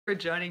for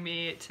joining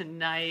me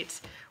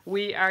tonight.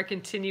 We are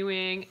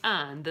continuing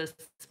on the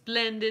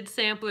Splendid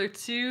Sampler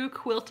 2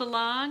 quilt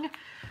along.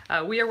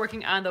 We are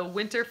working on the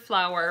winter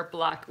flower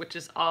block, which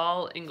is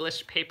all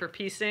English paper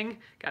piecing.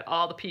 Got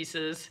all the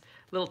pieces,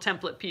 little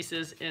template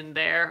pieces in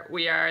there.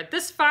 We are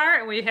this far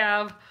and we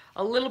have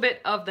a little bit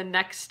of the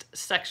next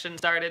section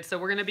started, so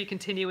we're going to be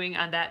continuing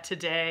on that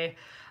today.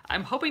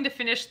 I'm hoping to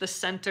finish the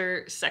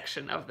center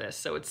section of this.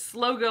 So it's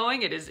slow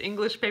going. It is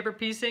English paper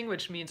piecing,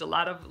 which means a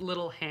lot of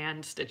little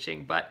hand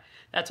stitching, but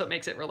that's what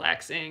makes it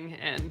relaxing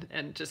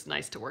and just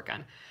nice to work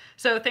on.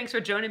 So thanks for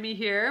joining me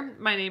here.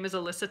 My name is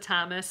Alyssa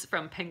Thomas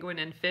from Penguin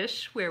and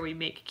Fish, where we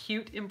make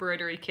cute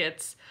embroidery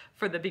kits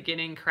for the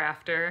beginning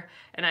crafter.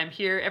 And I'm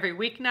here every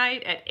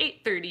weeknight at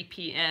 8:30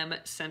 p.m.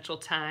 Central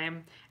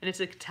Time. And it's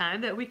a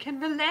time that we can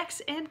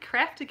relax and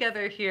craft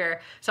together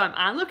here. So I'm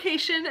on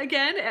location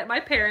again at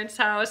my parents'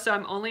 house. So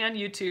I'm only on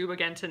YouTube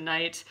again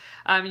tonight.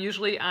 I'm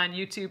usually on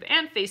YouTube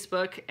and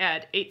Facebook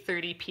at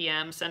 8:30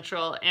 p.m.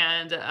 Central.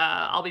 And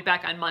I'll be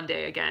back on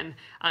Monday again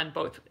on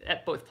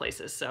at both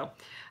places. So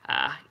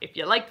if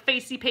you like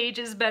facey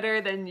pages better,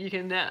 then you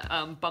can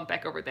bump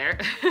back over there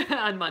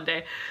on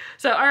Monday.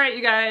 So, all right,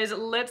 you guys,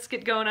 let's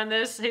get going on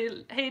this.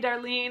 Hey,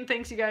 Darlene,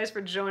 thanks you guys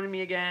for joining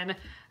me again.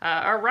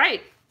 All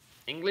right,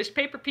 English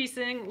paper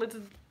piecing.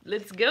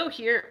 Let's go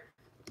here.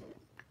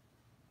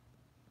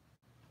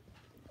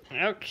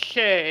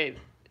 Okay,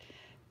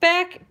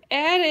 back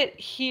at it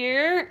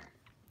here.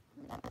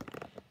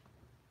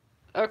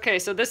 Okay,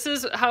 so this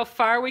is how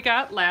far we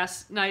got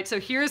last night. So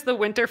here's the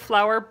winter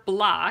flower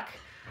block.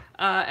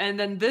 And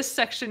then this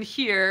section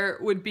here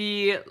would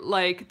be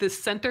like the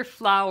center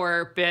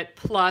flower bit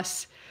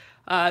plus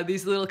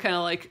these little kind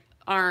of like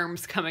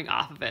arms coming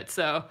off of it.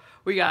 So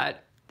we got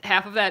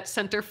half of that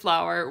center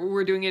flower.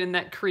 We're doing it in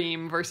that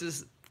cream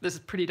versus this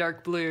pretty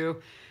dark blue.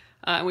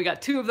 And we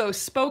got two of those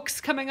spokes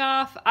coming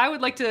off. I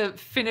would like to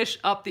finish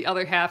up the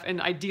other half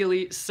and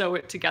ideally sew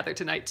it together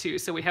tonight too.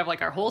 So we have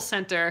like our whole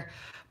center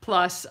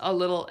plus a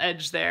little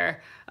edge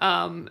there.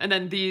 And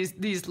then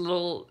these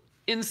little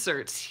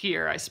inserts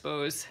here, I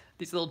suppose.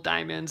 These little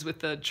diamonds with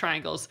the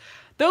triangles.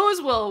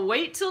 Those will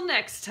wait till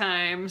next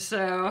time.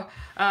 So,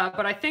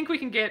 but I think we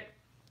can get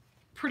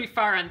pretty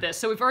far on this.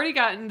 So we've already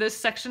gotten this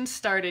section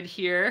started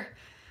here.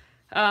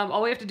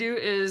 All we have to do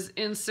is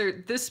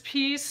insert this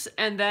piece,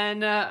 and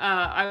then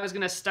I was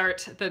gonna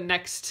start the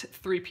next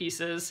three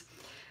pieces.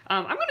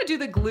 I'm gonna do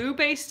the glue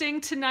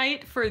basting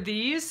tonight for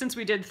these since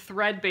we did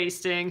thread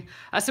basting.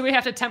 So we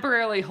have to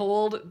temporarily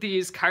hold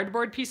these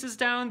cardboard pieces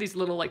down, these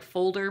little like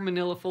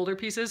manila folder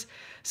pieces.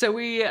 So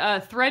we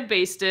thread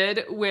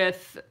basted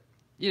with,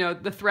 you know,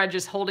 the thread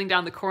just holding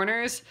down the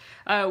corners.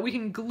 We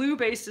can glue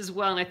baste as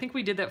well, and I think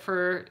we did that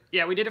for,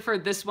 yeah, we did it for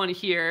this one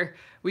here.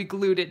 We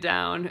glued it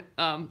down.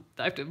 I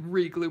have to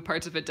re-glue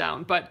parts of it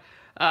down, but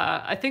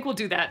I think we'll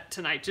do that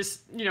tonight,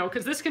 just, you know,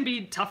 because this can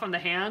be tough on the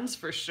hands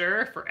for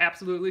sure, for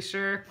absolutely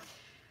sure.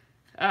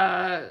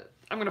 I'm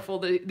going to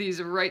fold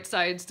these right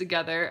sides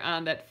together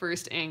on that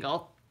first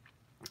angle.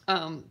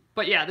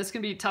 But yeah, this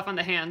can be tough on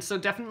the hands, so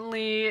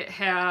definitely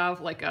have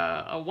like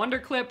a wonder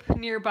clip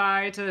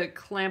nearby to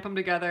clamp them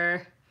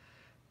together,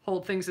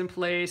 hold things in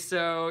place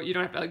so you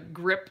don't have to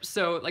grip.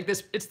 So like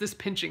this, it's this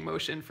pinching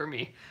motion for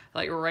me,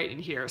 like right in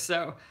here.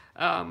 So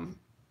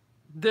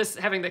this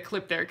having the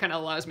clip there kind of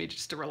allows me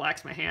just to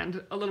relax my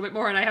hand a little bit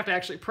more, and I have to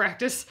actually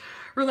practice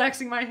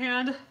relaxing my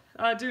hand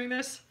doing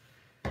this.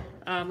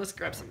 Let's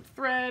grab some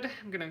thread.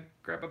 I'm gonna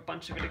grab a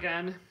bunch of it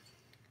again.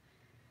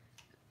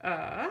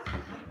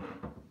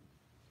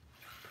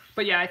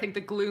 But yeah, I think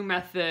the glue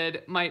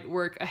method might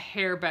work a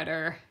hair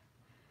better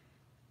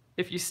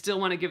if you still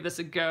want to give this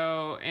a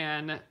go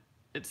and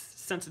it's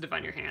sensitive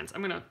on your hands.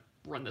 I'm gonna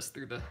run this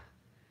through the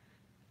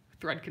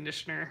thread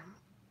conditioner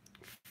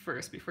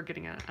first before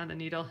getting it on the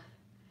needle.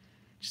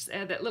 Just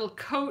add that little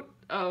coat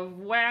of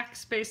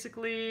wax,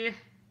 basically.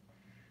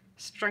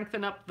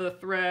 Strengthen up the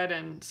thread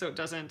and so it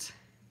doesn't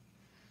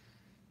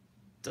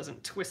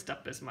twist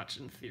up as much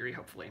in theory,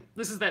 hopefully.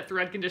 This is that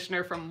thread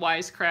conditioner from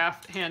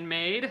Wisecraft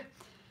Handmade.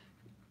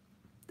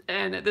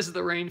 And this is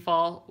the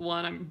rainfall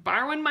one. I'm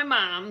borrowing my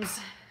mom's.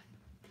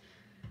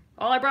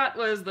 All I brought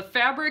was the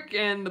fabric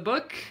and the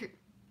book,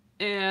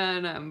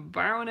 and I'm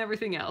borrowing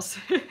everything else.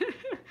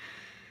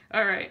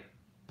 All right.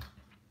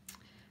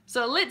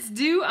 So let's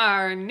do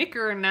our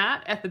knicker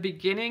knot at the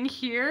beginning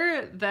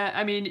here.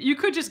 I mean, you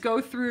could just go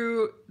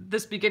through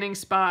this beginning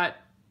spot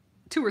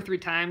 2 or 3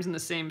 times in the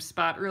same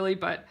spot really,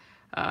 but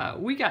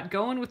we got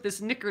going with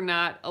this knicker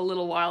knot a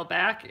little while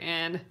back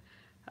and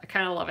I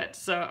kind of love it.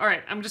 So, all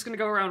right, I'm just gonna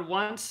go around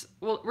once.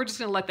 Well, we're just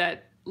gonna let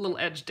that little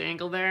edge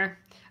dangle there.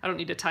 I don't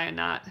need to tie a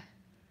knot.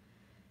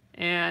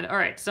 And all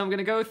right, so I'm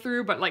gonna go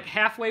through, but like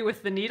halfway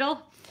with the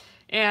needle.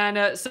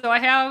 And so I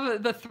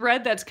have the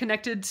thread that's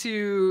connected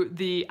to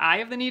the eye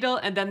of the needle,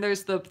 and then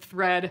there's the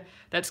thread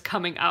that's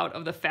coming out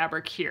of the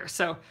fabric here.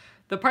 So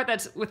the part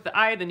that's with the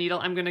eye of the needle,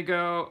 I'm gonna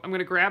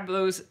grab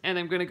those and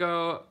I'm gonna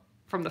go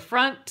from the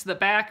front to the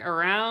back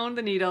around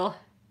the needle.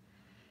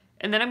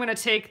 And then I'm gonna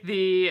take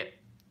the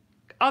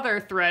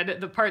other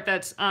thread, the part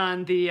that's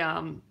on the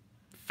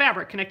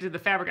fabric, connected to the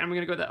fabric. I'm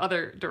going to go the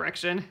other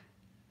direction.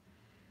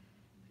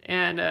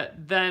 And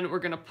then we're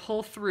going to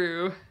pull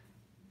through,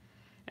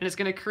 and it's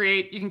going to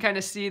create, you can kind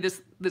of see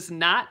this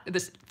knot,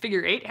 this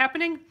figure 8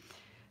 happening.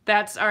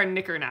 That's our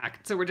knicker knot.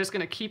 So we're just going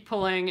to keep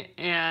pulling,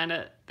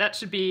 and that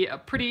should be a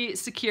pretty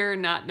secure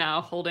knot now,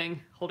 holding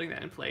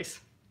that in place.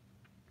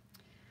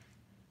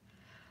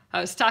 I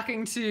was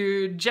talking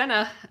to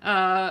Jenna.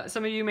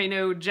 Some of you may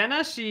know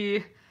Jenna.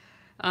 She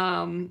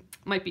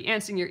might be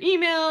answering your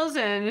emails,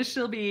 and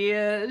she'll be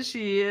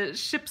she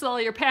ships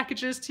all your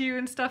packages to you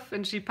and stuff,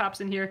 and she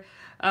pops in here.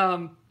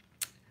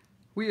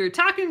 We were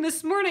talking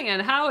this morning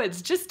on how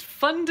it's just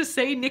fun to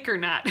say knicker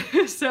knot.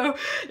 So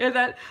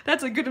yeah,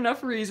 that's a good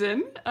enough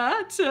reason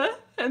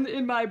and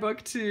in my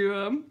book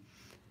to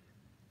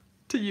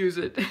use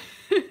it.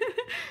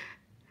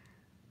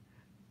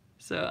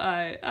 So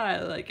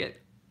I like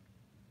it.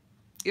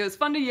 It was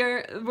fun to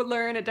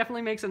learn. It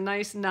definitely makes a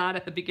nice knot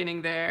at the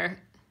beginning there.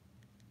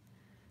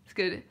 It's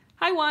good.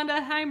 Hi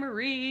Wanda, hi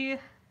Marie.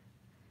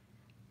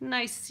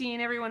 Nice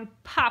seeing everyone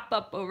pop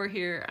up over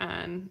here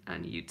on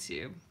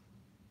YouTube.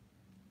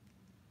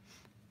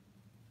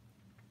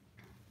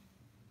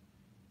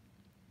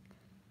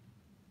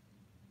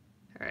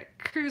 All right,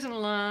 cruising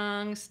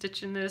along,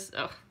 stitching this.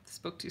 Oh,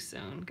 spoke too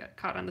soon, got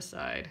caught on the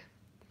side.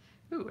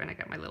 Ooh, and I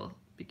got my little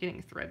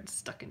beginning thread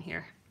stuck in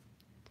here.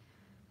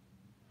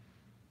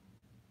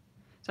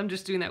 So I'm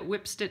just doing that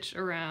whip stitch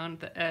around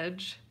the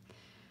edge.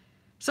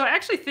 So I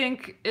actually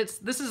think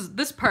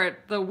this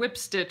part, the whip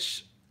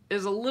stitch,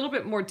 is a little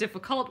bit more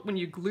difficult when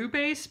you glue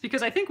base,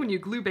 because I think when you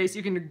glue base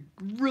you can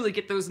really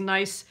get those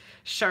nice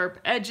sharp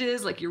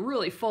edges, like you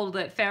really fold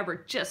that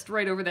fabric just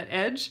right over that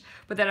edge,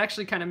 but that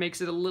actually kind of makes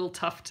it a little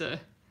tough to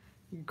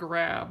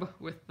grab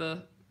with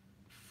the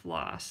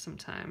floss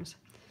sometimes.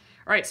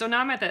 All right, so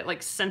now I'm at that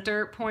like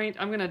center point.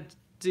 I'm gonna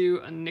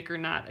do a knicker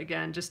knot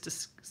again just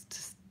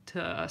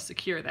to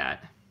secure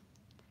that.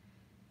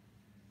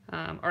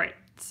 All right,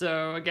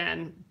 so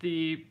again,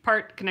 the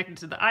part connected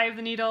to the eye of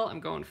the needle, I'm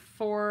going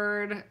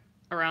forward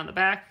around the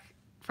back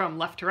from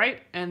left to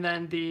right, and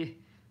then the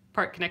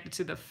part connected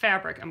to the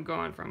fabric, I'm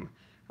going from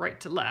right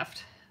to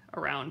left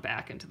around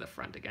back into the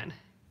front again.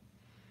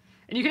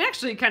 And you can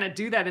actually kind of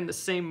do that in the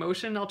same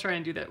motion. I'll try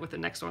and do that with the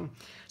next one.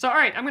 So all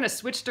right, I'm gonna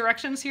switch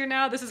directions here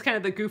now. This is kind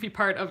of the goofy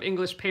part of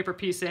English paper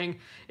piecing.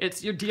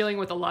 You're dealing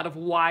with a lot of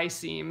Y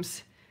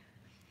seams.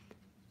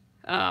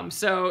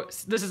 So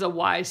this is a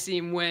Y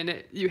seam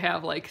when you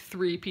have like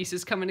 3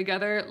 pieces coming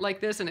together like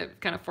this, and it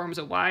kind of forms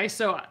a Y.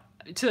 So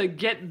to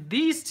get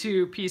these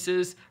 2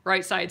 pieces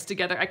right sides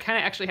together, I kind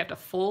of actually have to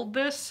fold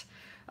this.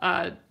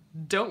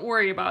 Don't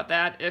worry about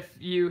that if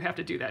you have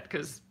to do that,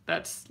 because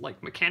that's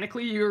like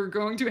mechanically you're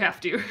going to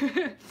have to.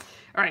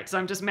 All right, so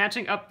I'm just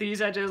matching up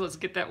these edges. Let's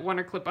get that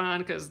wonder clip on,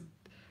 because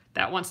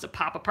that wants to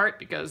pop apart,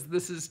 because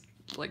this is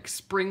like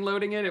spring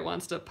loading it. It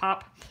wants to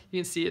pop.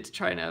 You can see it's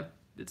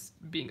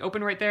being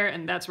open right there,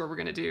 and that's where we're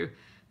gonna do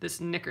this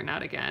knicker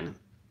knot again.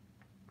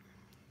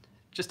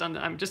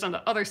 I'm just on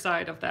the other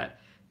side of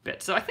that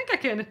bit. So I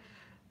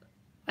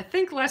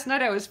think last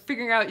night I was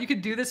figuring out you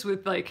could do this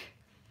with like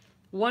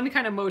one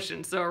kind of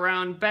motion. So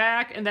around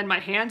back, and then my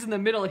hand's in the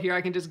middle here,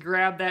 I can just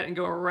grab that and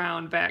go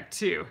around back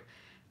too.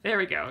 There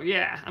we go.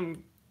 Yeah,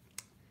 I'm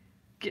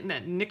getting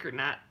that knicker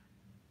knot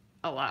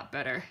a lot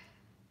better.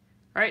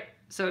 All right,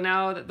 so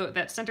now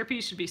that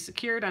centerpiece should be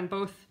secured on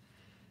both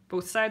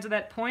sides of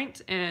that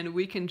point, and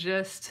we can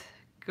just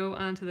go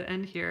on to the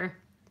end here.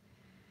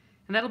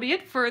 And that'll be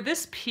it for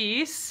this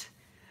piece.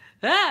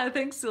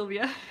 Thanks,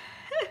 Sylvia.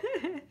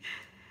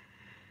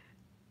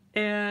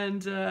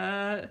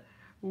 And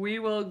we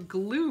will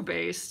glue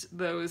baste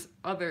those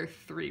other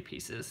 3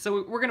 pieces.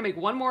 So we're gonna make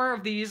one more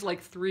of these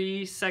like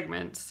 3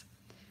 segments,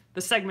 the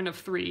segment of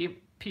 3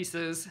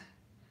 pieces.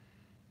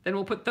 Then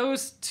we'll put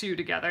those 2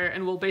 together,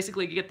 and we'll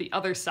basically get the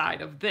other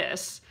side of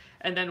this,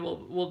 and then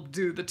we'll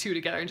do the 2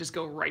 together and just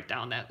go right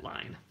down that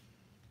line.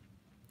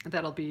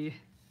 That'll be,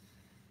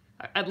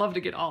 I'd love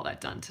to get all that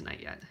done tonight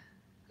yet.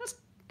 That's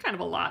kind of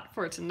a lot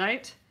for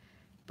tonight,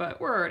 but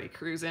we're already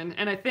cruising.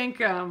 And I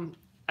think,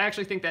 I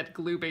actually think that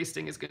glue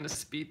basting is gonna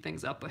speed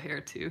things up a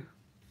hair too.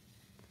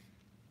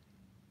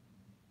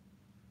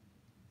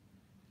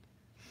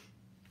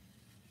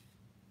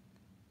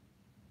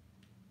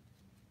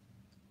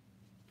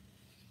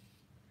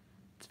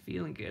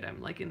 Feeling good.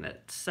 I'm liking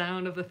that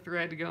sound of the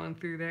thread going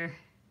through there.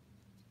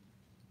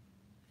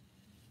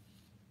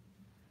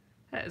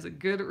 That is a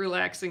good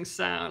relaxing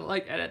sound.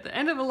 Like at the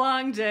end of a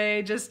long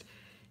day, just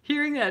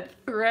hearing that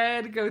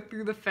thread go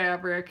through the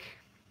fabric.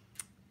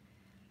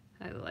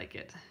 I like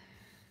it.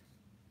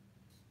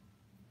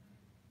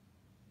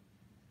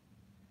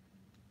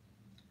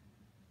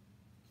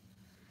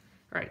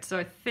 All right, so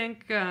I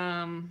think,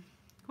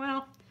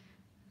 well,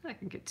 I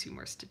can get 2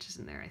 more stitches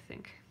in there, I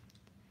think.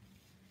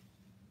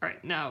 All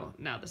right, now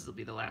this will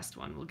be the last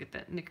one. We'll get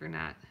that knicker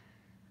knot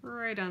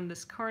right on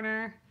this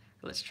corner.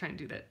 Let's try and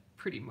do that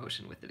pretty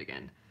motion with it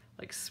again.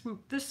 Like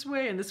swoop this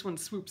way, and this one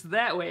swoops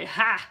that way.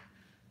 Ha!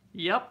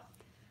 Yep.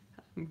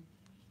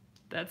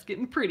 That's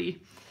getting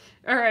pretty.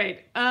 All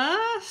right,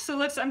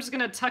 so I'm just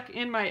gonna tuck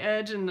in my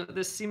edge and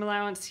the seam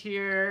allowance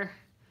here.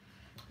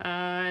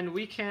 And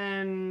we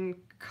can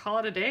call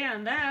it a day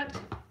on that.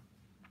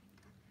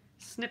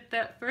 Snip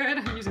that thread.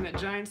 I'm using that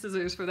giant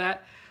scissors for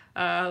that.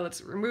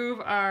 Let's remove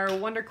our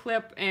Wonder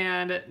Clip,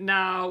 and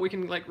now we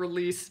can like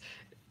release,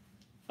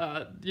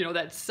 you know,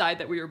 that side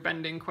that we were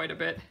bending quite a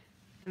bit.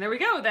 And there we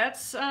go,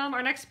 that's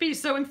our next piece.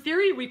 So in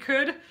theory, we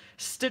could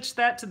stitch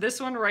that to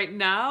this one right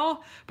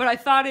now, but I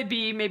thought it'd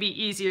be maybe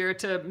easier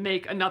to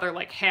make another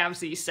like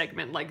halvesy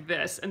segment like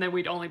this, and then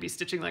we'd only be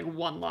stitching like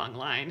one long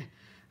line,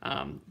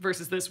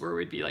 versus this where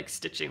we'd be like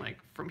stitching like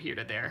from here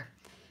to there.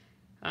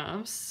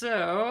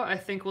 So I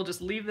think we'll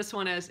just leave this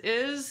one as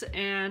is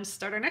and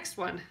start our next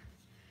one.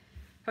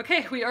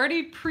 Okay, we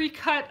already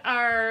pre-cut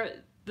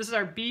this is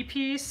our B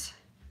piece.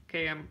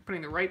 Okay, I'm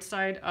putting the right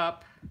side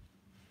up.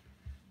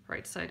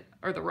 Right side,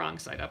 or the wrong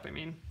side up, I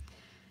mean.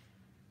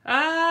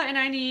 And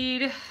I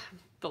need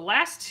the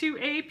last two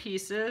A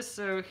pieces,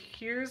 so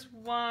here's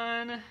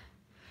one.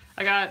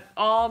 I got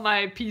all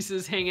my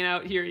pieces hanging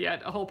out here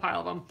yet, a whole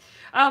pile of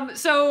them.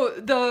 So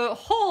the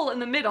hole in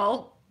the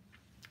middle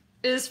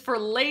is for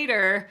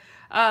later.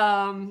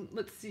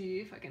 Let's see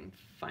if I can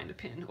find a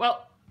pin.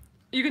 Well,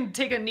 you can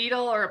take a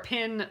needle or a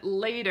pin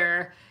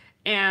later,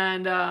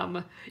 and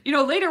you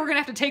know, later we're gonna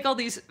have to take all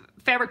these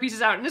fabric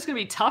pieces out, and it's gonna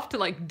be tough to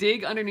like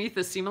dig underneath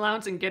the seam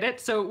allowance and get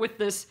it. So with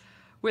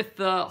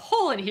the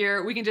hole in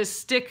here, we can just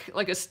stick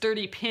like a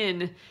sturdy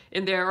pin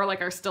in there, or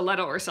like our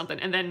stiletto or something,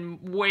 and then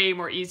way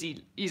more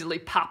easily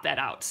pop that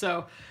out.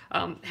 So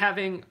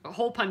having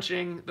hole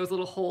punching those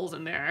little holes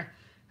in there,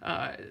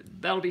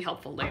 that'll be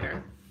helpful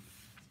later.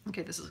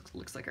 Okay, this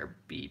looks like our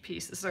B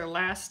piece. This is our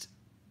last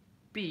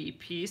B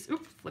piece.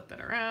 Oops, flip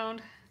that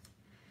around.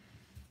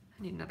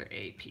 I need another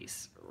A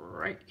piece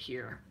right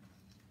here.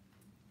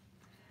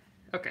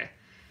 Okay,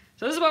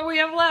 so this is what we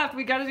have left.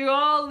 We got to do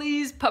all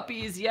these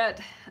puppies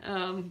yet,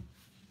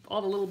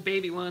 all the little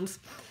baby ones.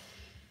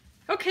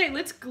 Okay,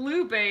 let's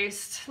glue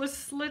baste.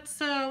 Let's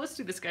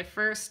do this guy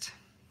first.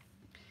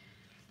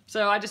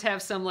 So I just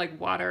have some like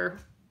water,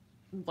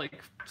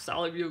 like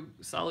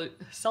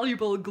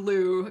soluble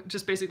glue,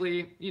 just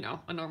basically, you know,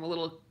 a normal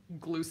little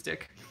glue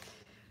stick,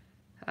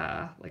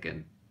 like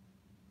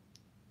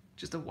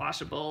just a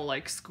washable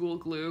like school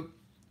glue,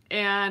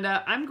 and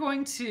I'm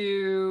going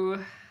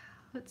to.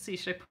 Let's see,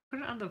 should I put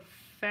it on the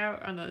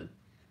I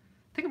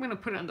think I'm going to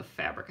put it on the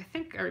fabric. I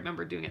think I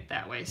remember doing it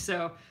that way.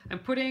 So I'm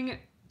putting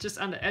just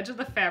on the edge of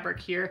the fabric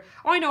here.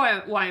 Oh, I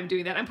know why I'm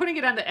doing that. I'm putting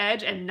it on the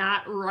edge and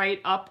not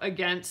right up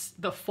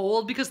against the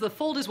fold, because the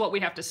fold is what we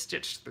have to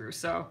stitch through.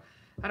 So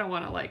I don't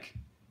want to like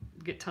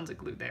get tons of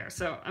glue there.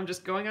 So I'm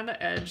just going on the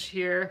edge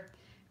here.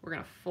 We're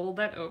going to fold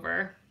that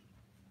over.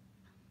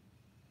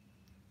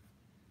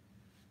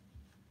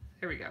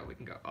 There we go. We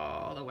can go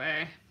all the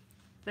way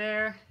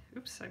there.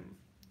 Oops, I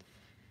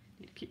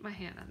need to keep my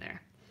hand on there.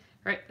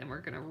 All right, then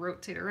we're gonna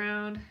rotate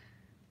around.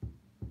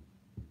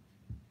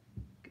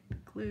 Get the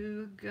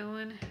glue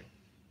going.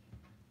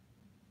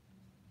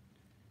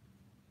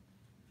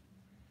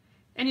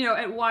 And you know,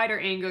 at wider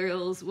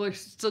angles, we're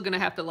still gonna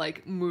have to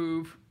like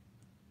move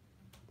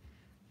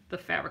the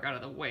fabric out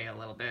of the way a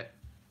little bit.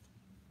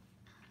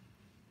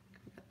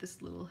 We got this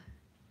little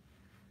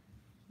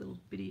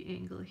bitty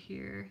angle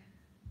here.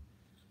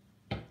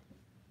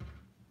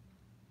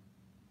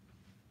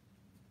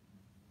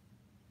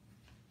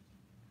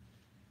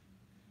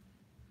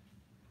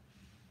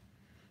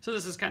 So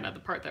this is kind of the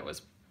part that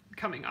was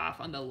coming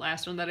off on the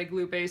last one that I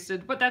glue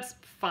basted, but that's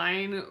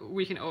fine.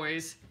 We can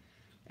always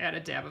add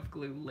a dab of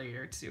glue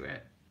later to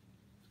it.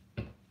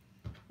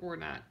 We're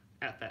not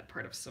at that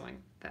part of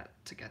sewing that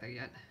together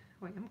yet.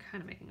 Wait, I'm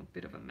kind of making a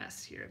bit of a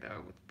mess here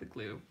though with the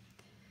glue.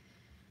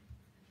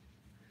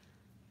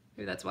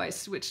 Maybe that's why I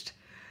switched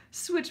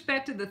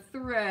back to the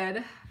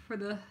thread for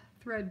the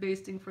thread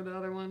basting for the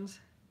other ones.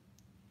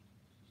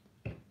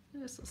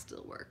 This will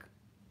still work.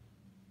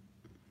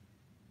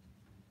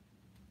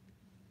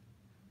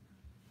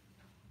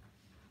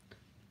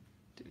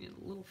 Doing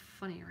it a little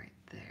funny right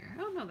there.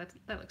 Oh no,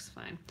 that looks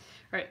fine.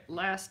 All right,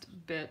 last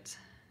bit.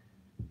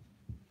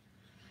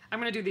 I'm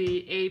gonna do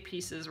the A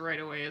pieces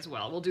right away as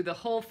well. We'll do the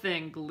whole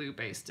thing glue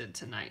basted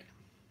tonight.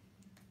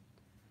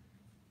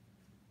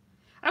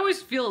 I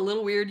always feel a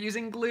little weird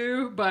using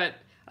glue, but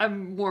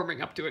I'm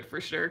warming up to it for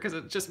sure because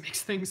it just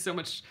makes things so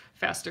much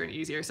faster and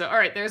easier. So all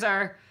right, there's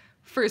our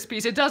first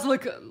piece. It does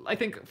look, I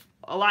think,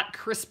 a lot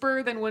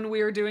crisper than when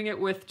we were doing it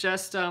with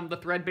just the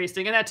thread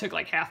basting, and that took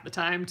like half the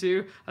time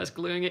too, us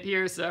gluing it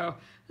here, so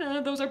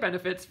those are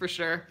benefits for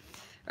sure.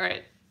 All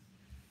right.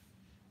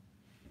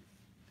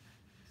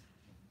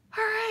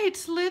 All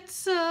right,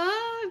 let's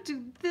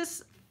do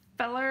this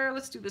feller.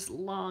 Let's do this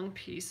long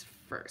piece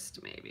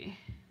first, maybe.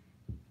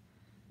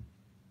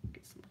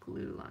 Get some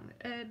glue along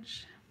the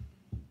edge.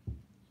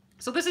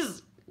 So this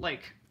is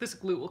like, this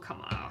glue will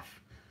come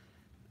off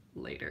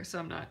later, so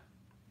I'm not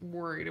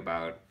worried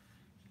about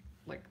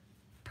like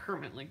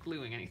permanently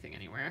gluing anything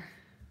anywhere.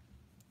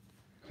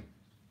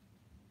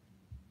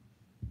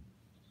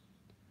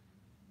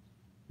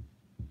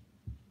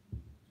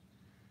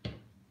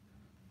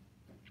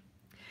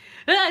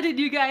 Did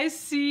you guys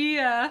see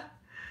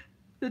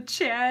the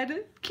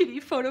Chad kitty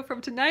photo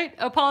from tonight?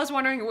 Paula's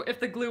wondering if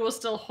the glue will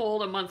still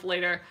hold a month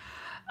later.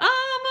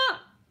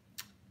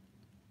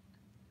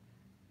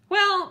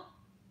 Well,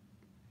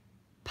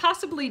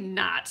 possibly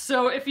not.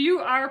 So if you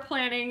are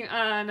planning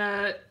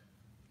on,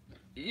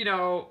 you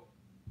know,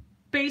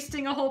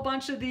 basting a whole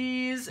bunch of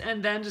these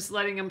and then just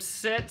letting them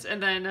sit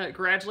and then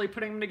gradually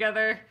putting them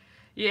together,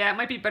 yeah, it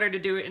might be better to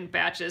do it in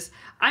batches.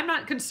 I'm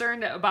not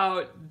concerned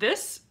about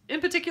this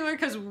in particular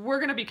because we're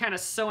going to be kind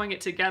of sewing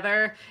it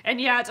together. And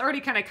yeah, it's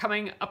already kind of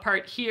coming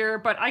apart here,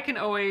 but I can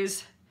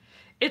always,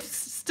 it's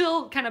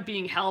still kind of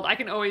being held. I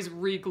can always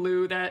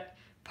re-glue that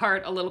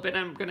part a little bit.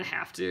 I'm going to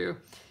have to,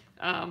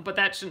 but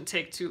that shouldn't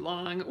take too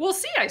long. We'll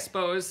see, I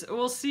suppose.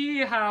 We'll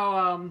see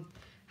how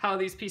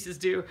these pieces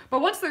do. But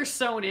once they're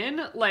sewn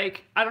in,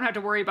 like, I don't have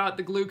to worry about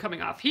the glue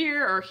coming off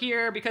here or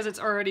here because it's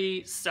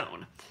already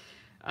sewn.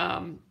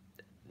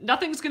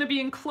 Nothing's going to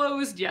be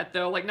enclosed yet,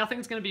 though. Like,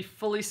 nothing's going to be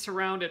fully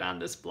surrounded on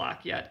this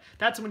block yet.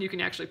 That's when you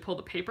can actually pull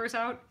the papers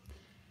out.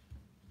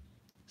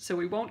 So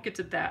we won't get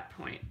to that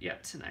point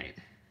yet tonight.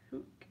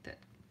 Ooh, get that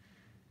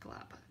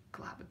glob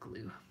of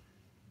glue.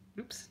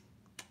 Oops.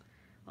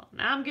 Well,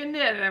 now I'm getting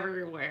it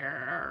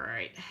everywhere. All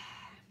right.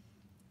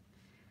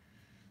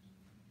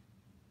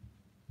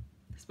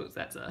 I suppose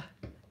that's a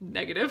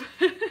negative.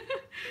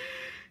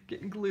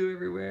 Getting glue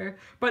everywhere.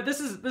 But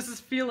this is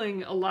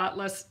feeling a lot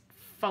less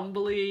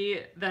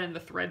fumbly than the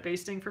thread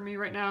basting for me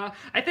right now.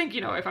 I think, you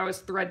know, if I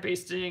was thread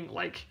basting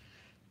like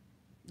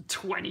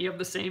 20 of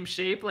the same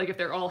shape, like if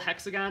they're all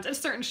hexagons, and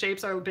certain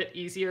shapes are a bit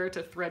easier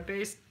to thread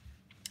baste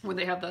when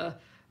they have the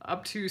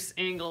obtuse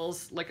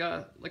angles like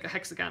a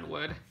hexagon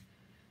would.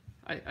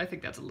 I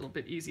think that's a little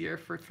bit easier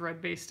for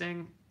thread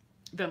basting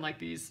than like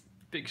these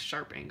big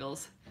sharp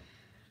angles.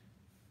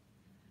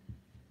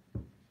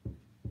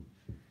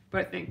 But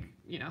I think,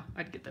 you know,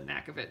 I'd get the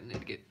knack of it and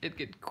it'd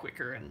get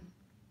quicker and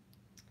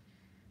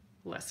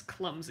less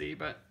clumsy,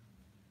 but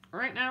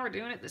right now we're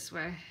doing it this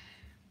way.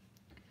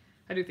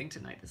 I do think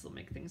tonight this will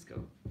make things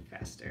go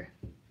faster.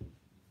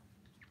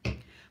 But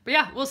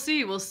yeah, we'll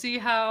see. We'll see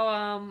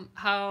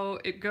how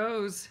it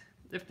goes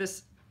if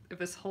this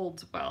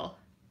holds well.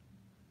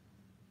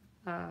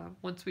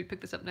 Once we pick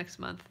this up next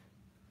month.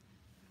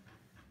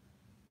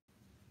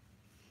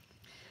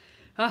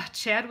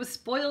 Chad was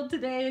spoiled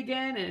today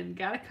again and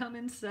gotta come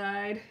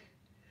inside.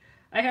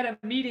 I had a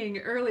meeting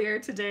earlier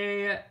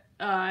today,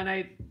 and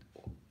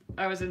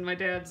I was in my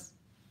dad's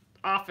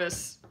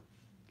office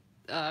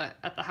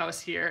at the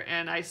house here,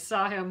 and I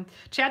saw him.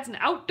 Chad's an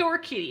outdoor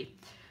kitty.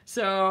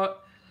 So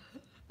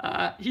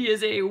he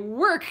is a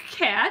work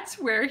cat,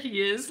 where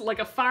he is like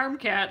a farm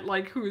cat,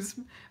 like who's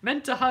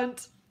meant to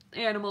hunt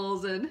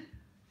animals and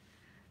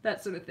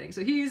that sort of thing.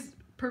 So he's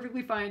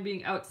perfectly fine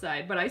being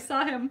outside, but I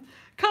saw him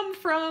come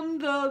from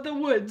the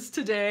woods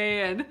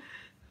today and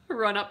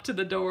run up to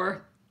the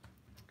door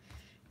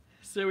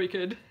so we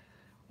could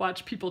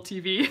watch People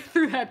TV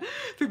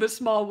through the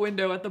small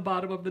window at the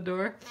bottom of the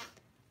door.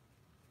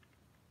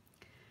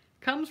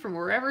 Comes from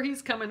wherever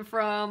he's coming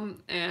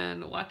from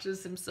and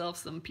watches himself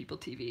some People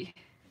TV.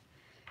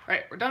 All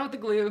right, we're done with the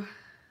glue.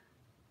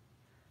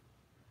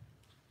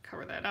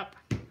 Cover that up.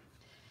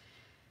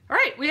 All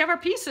right, we have our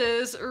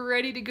pieces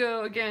ready to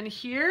go again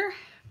here.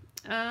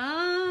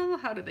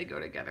 How did they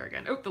go together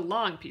again? Oh, the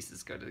long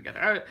pieces go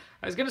together.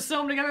 I was gonna sew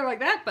them together like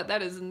that, but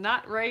that is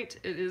not right.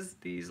 It is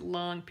these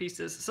long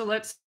pieces. So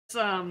let's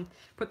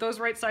put those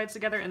right sides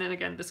together, and then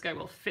again, this guy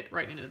will fit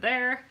right into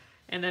there,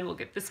 and then we'll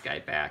get this guy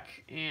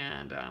back,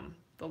 and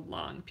the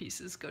long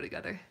pieces go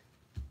together.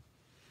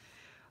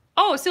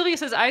 Oh, Sylvia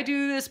says, I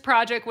do this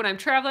project when I'm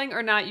traveling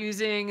or not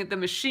using the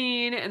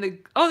machine, and the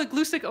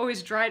glue stick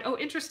always dried. Oh,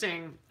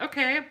 interesting.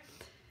 Okay.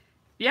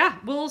 Yeah,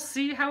 we'll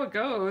see how it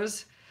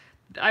goes.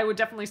 I would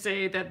definitely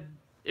say that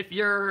if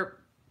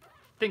you're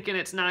thinking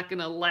it's not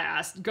gonna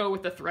last, go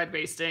with the thread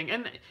basting.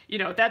 And, you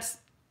know, that's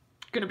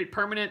gonna be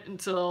permanent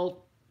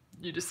until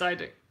you decide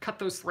to cut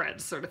those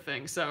threads, sort of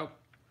thing. So,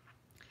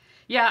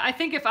 yeah, I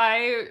think if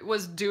I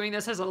was doing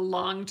this as a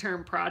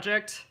long-term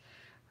project,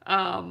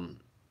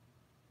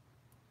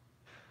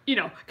 you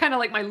know, kind of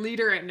like my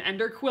leader and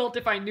ender quilt,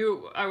 if I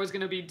knew I was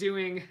going to be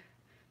doing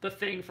the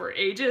thing for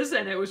ages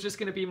and it was just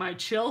going to be my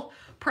chill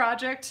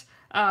project,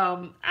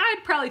 I'd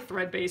probably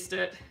thread baste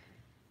it.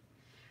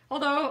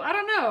 Although, I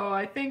don't know,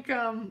 I think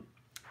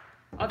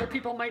other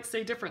people might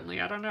say differently.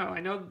 I don't know.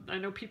 I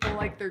know people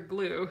like their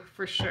glue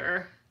for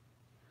sure.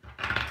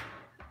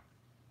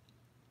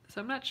 So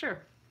I'm not sure.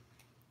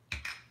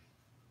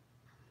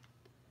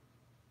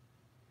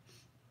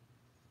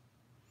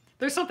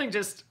 There's something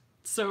just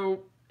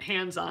so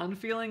hands-on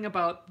feeling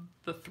about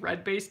the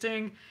thread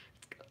basting.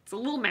 It's a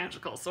little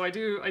magical, so I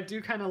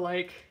do kind of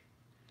like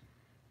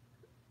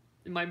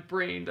in my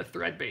brain the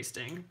thread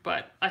basting,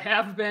 but I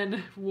have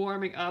been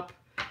warming up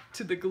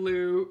to the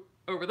glue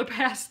over the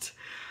past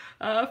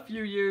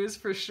few years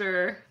for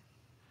sure.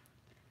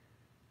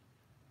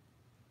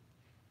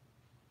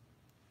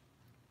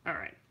 All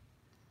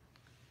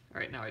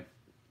right, now I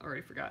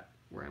already forgot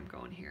where I'm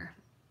going here.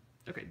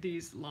 Okay,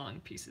 these long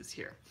pieces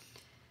here.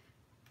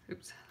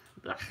 Oops.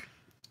 Ugh. All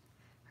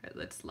right,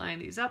 let's line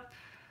these up.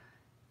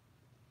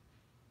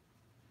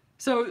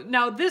 So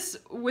now this,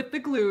 with the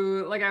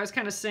glue, like I was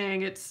kind of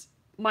saying,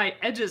 my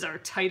edges are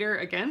tighter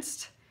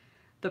against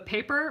the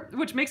paper,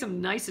 which makes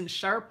them nice and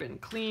sharp and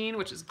clean,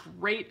 which is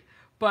great.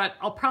 But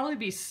I'll probably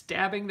be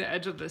stabbing the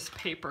edge of this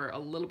paper a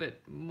little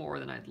bit more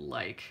than I'd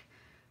like,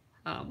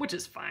 which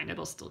is fine.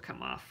 It'll still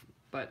come off,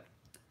 but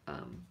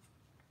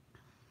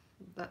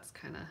that's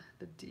kind of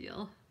the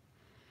deal.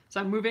 So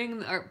I'm moving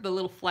the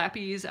little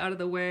flappies out of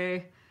the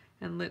way,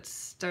 and let's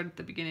start at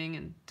the beginning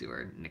and do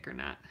our knicker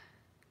knot.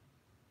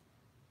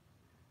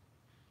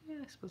 Yeah,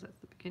 I suppose that's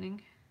the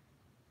beginning.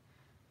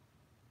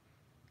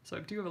 So I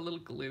do have a little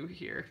glue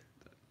here.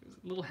 It was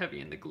a little heavy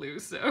in the glue,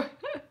 so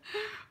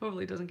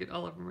hopefully it doesn't get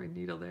all over my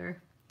needle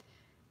there.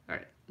 All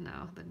right,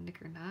 now the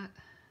knicker knot.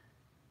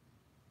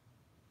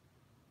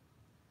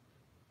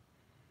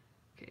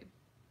 Okay,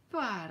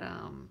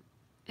 bottom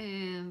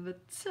and the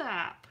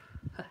top.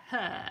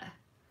 Ha-ha.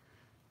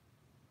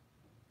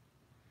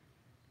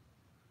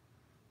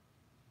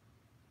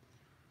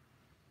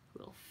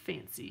 Little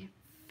fancy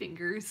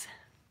fingers.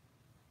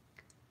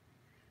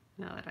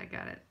 Now that I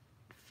got it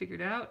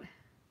figured out,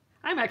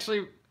 I'm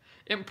actually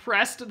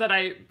impressed that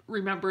I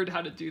remembered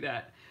how to do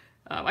that.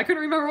 I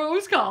couldn't remember what it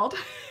was called.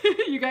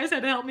 You guys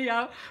had to help me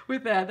out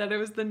with that it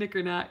was the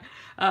knicker knot.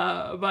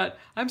 But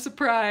I'm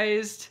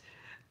surprised,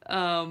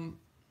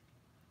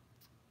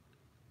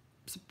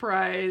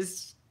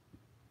 surprised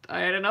I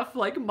had enough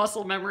like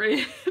muscle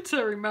memory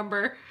to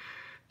remember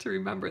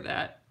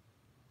that.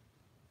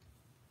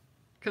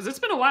 Because it's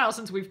been a while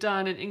since we've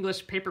done an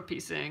English paper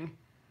piecing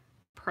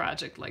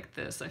project like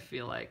this, I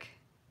feel like.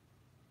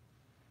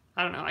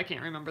 I don't know, I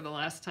can't remember the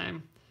last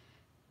time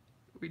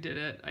we did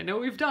it. I know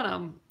we've done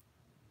them.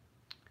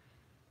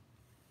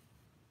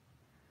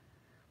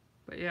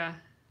 But yeah,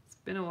 it's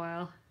been a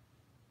while.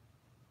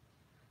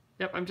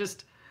 Yep,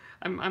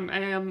 I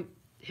am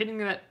hitting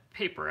that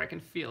paper, I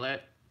can feel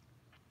it.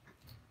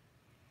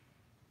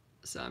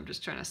 So I'm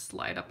just trying to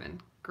slide up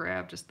and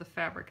grab just the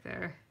fabric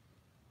there.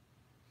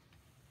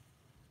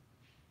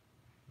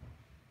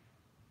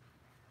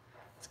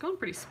 It's going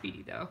pretty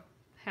speedy though.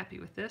 Happy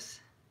with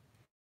this.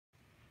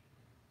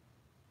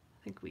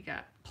 I think we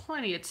got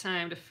plenty of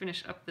time to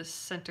finish up this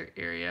center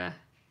area.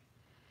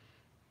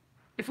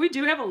 If we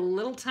do have a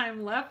little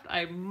time left,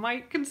 I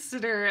might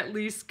consider at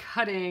least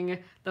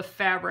cutting the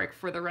fabric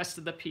for the rest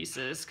of the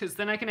pieces, because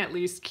then I can at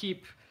least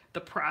keep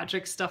the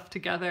project stuff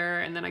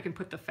together and then I can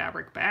put the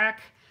fabric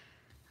back.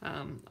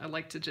 I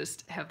like to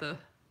just have the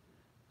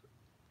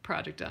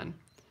project done.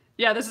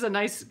 Yeah, this is a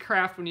nice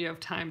craft when you have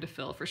time to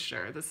fill, for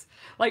sure. This,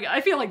 like,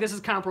 I feel like this is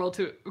comparable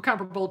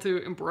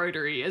to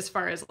embroidery as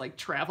far as like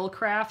travel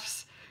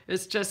crafts.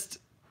 It's just,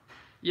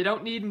 you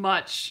don't need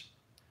much,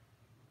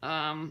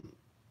 and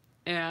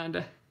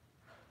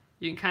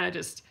you can kind of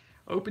just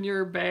open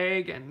your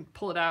bag and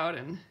pull it out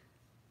and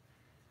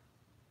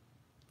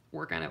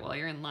work on it while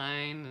you're in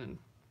line, and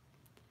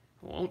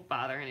it won't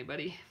bother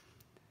anybody.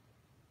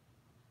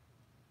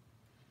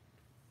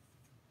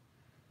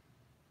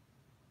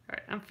 All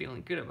right, I'm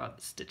feeling good about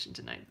the stitching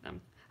tonight. I'm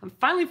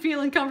finally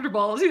feeling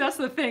comfortable. See, that's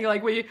the thing.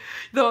 Like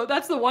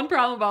that's the one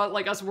problem about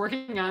like us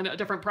working on a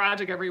different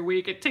project every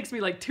week. It takes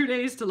me like 2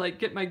 days to like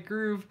get my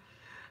groove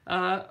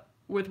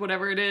with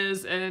whatever it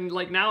is, and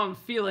like now I'm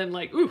feeling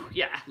like, ooh,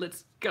 yeah,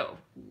 let's go.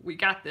 We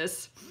got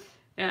this,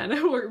 and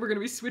we're gonna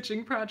be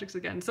switching projects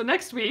again. So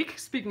next week,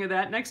 speaking of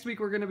that, next week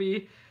we're gonna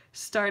be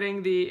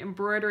starting the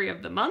embroidery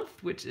of the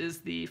month, which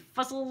is the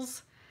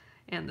fuzzles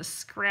and the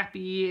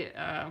scrappy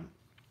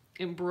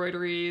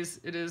embroideries.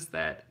 It is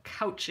that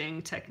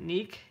couching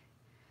technique.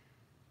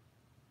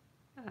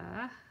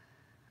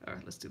 Or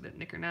let's do the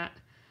knicker knot.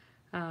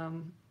 I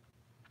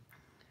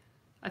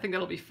think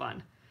that'll be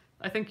fun.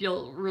 I think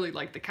you'll really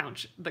like the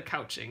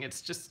couching.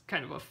 It's just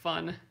kind of a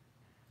fun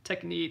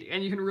technique,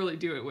 and you can really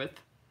do it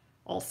with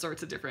all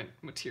sorts of different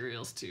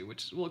materials too,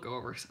 which we'll go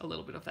over a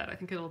little bit of that. I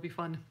think it'll be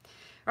fun.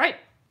 All right,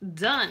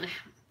 done.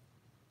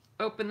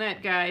 Open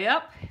that guy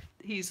up.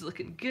 He's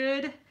looking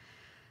good.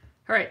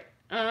 All right.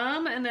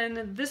 And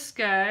then this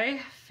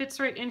guy fits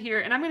right in here,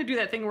 and I'm gonna do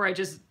that thing where I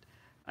just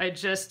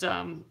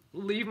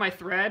leave my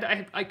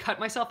thread. I cut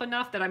myself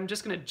enough that I'm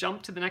just gonna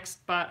jump to the next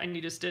spot I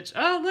need to stitch.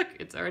 Oh, look,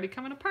 it's already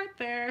coming apart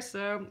there.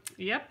 So,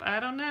 yep, I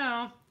don't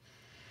know.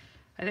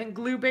 I think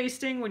glue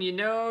basting, when you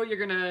know you're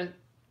gonna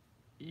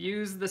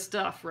use the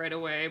stuff right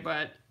away,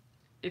 but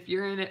if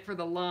you're in it for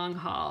the long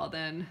haul,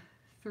 then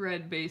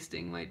thread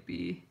basting might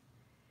be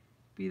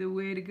the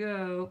way to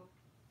go.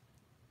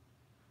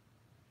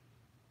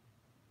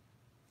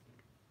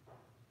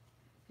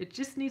 It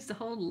just needs to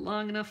hold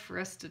long enough for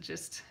us to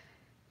just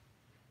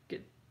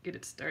get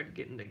it started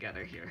getting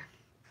together here.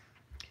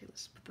 Okay,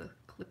 let's put the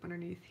clip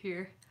underneath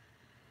here.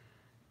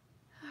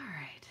 All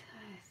right,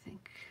 I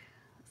think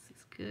this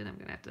is good. I'm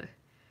gonna have to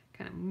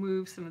kind of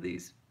move some of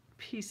these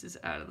pieces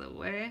out of the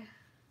way.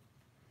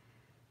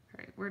 All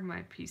right, where'd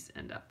my piece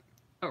end up?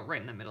 Oh, right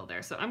in the middle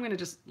there. So I'm gonna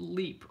just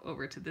leap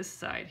over to this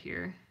side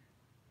here.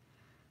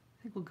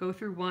 I think we'll go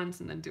through once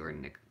and then do our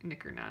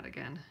knicker knot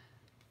again.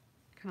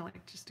 kind of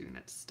like just doing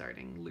that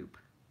starting loop.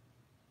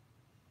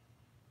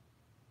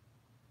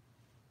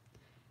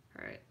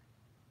 All right,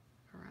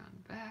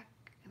 around back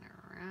and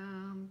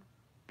around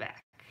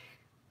back.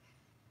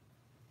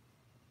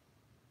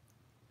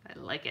 I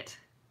like it.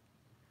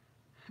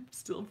 I'm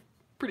still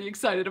pretty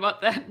excited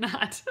about that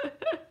knot.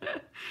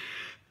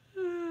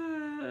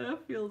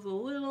 Feels a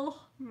little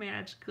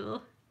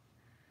magical.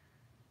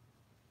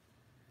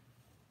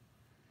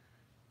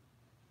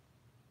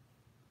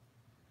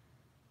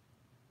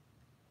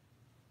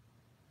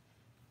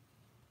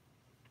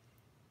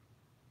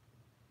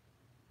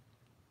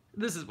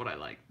 This is what I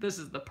like. This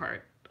is the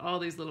part. All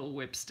these little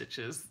whip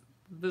stitches.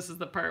 This is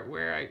the part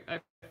where I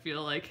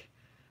feel like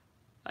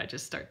I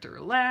just start to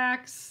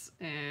relax,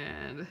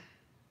 and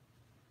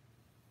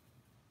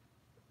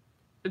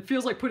it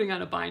feels like putting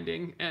on a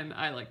binding, and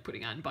I like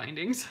putting on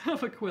bindings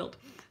of a quilt.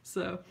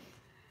 So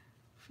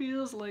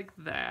feels like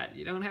that.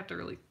 You don't have to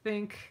really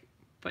think,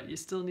 but you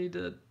still need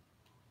to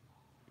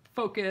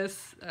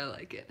focus. I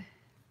like it.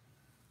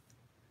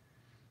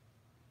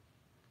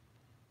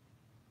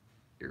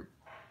 Your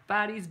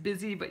body's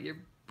busy, but your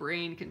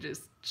brain can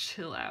just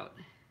chill out.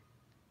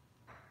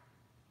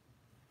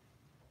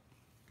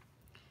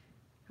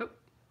 Oh,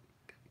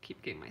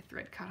 keep getting my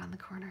thread caught on the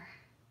corner.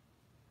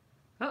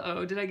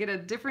 Uh-oh, did I get a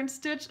different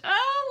stitch?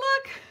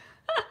 Oh, look!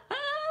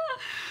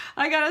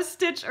 I got a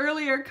stitch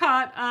earlier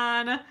caught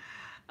on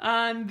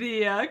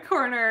the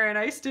corner, and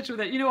I stitched with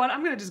it. You know what?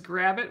 I'm gonna just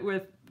grab it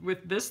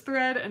with this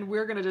thread, and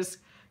we're gonna just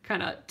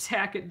kind of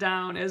tack it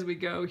down as we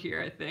go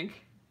here, I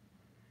think.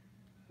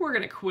 We're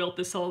gonna quilt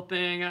this whole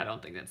thing. I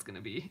don't think that's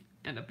gonna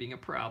end up being a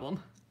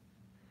problem.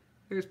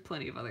 There's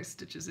plenty of other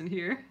stitches in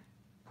here.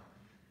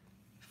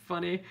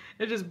 Funny,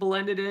 it just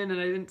blended in and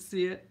I didn't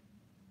see it.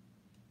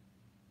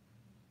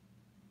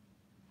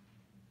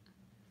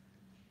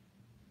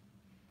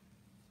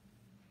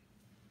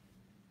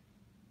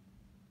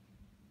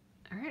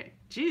 All right,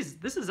 geez,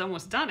 this is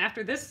almost done.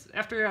 After this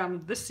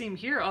seam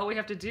here, all we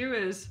have to do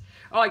is,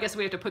 oh, I guess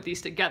we have to put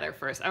these together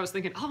first. I was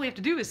thinking all we have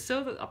to do is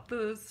sew up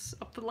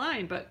the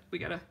line, but we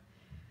gotta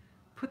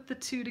put the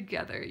two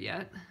together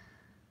yet.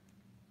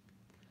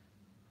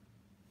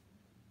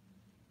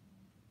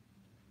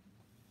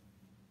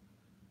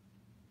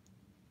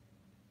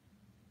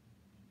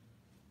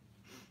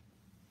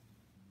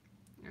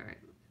 All right,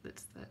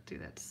 let's do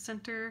that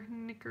center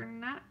knicker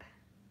knot.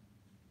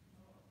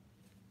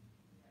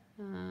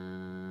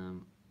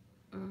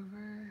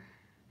 Over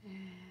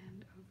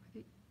and over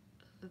the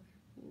other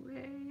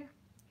way.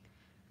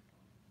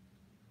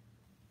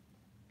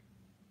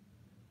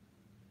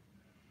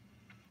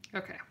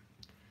 Okay,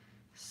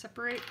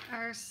 separate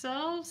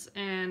ourselves,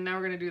 and now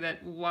we're gonna do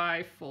that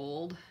Y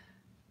fold.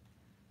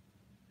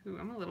 Ooh,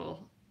 I'm a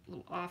little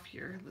off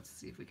here. Let's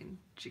see if we can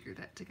jigger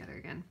that together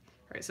again.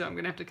 All right, so I'm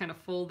gonna have to kind of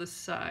fold this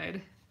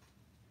side,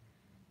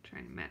 try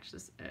and match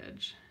this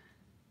edge.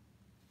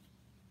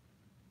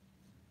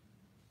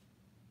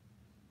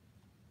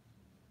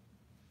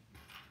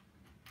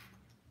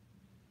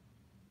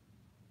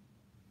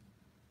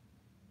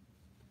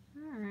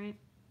 All right.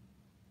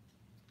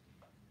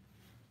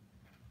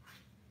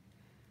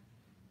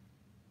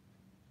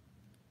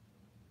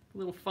 A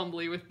little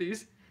fumbly with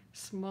these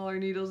smaller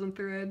needles and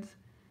threads.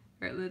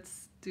 All right,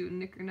 let's do a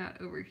knicker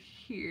knot over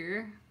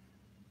here.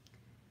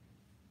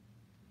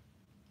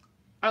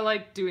 I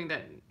like doing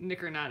that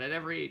knicker knot at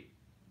every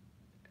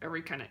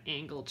kind of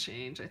angle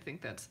change. I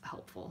think that's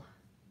helpful.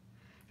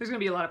 There's gonna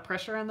be a lot of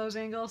pressure on those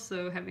angles,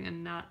 so having a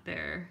knot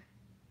there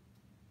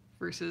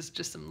versus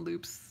just some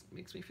loops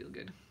makes me feel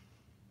good.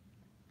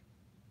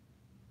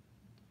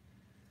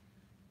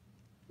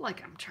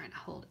 Like I'm trying to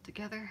hold it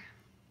together.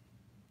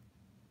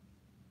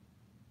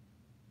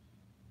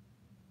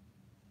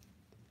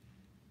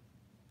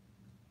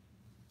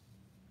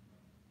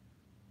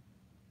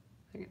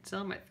 I can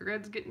tell my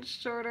thread's getting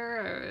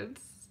shorter.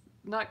 It's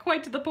not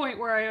quite to the point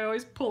where I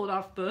always pull it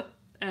off the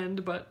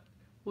end, but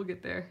we'll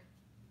get there.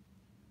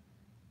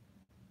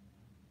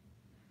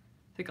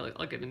 I think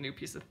I'll get a new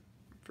piece of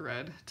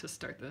thread to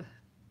start the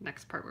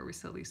next part where we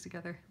sew these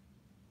together.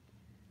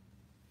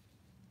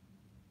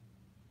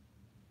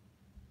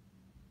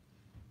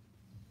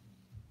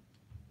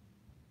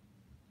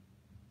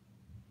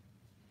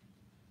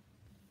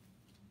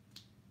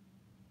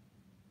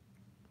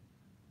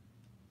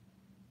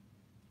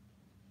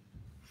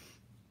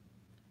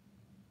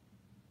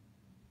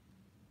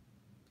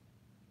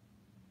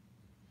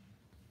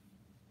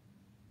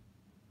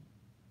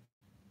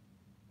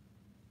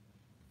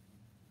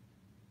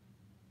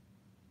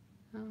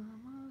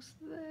 Almost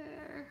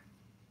there.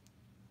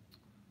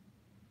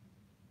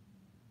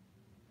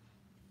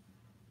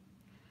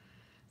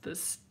 The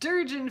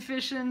sturgeon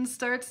fishing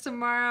starts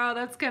tomorrow.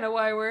 That's kind of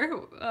why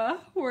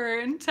we're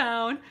in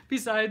town,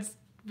 besides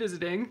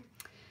visiting.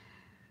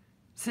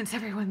 Since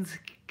everyone's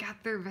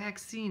got their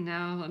vaccine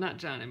now, well, not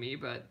John and me,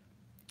 but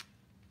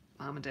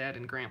Mom and Dad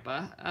and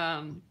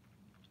Grandpa.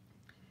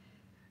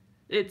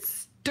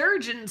 It's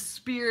sturgeon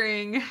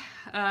spearing.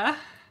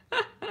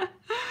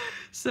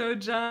 So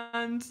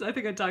I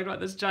think I talked about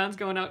this. John's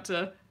going out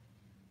to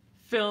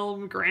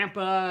film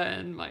Grandpa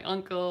and my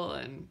uncle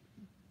and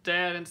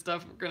Dad and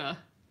stuff. We're gonna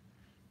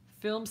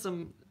film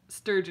some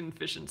sturgeon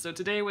fishing. So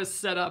today was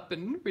set up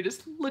and we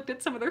just looked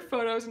at some of their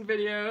photos and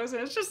videos,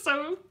 and it's just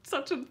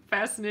such a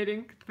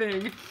fascinating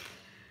thing.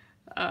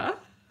 All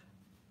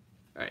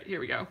right, here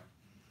we go.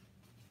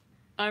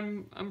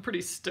 I'm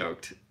pretty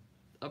stoked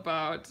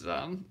about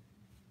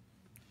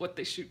what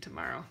they shoot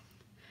tomorrow.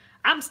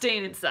 I'm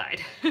staying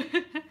inside. All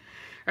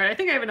right, I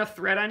think I have enough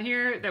thread on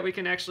here that we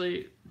can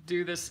actually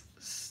do this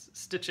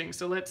stitching.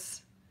 So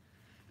let's,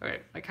 all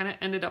right, I kind of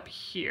ended up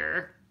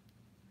here.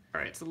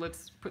 All right, so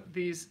let's put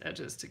these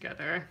edges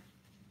together.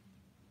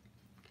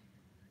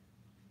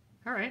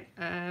 All right,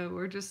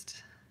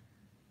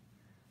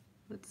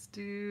 let's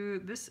do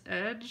this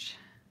edge.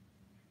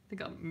 I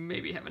think I'll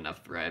maybe have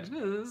enough thread.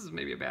 This is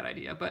maybe a bad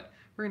idea, but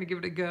we're gonna give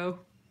it a go.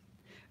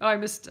 Oh, I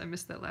missed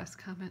that last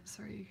comment,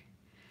 sorry.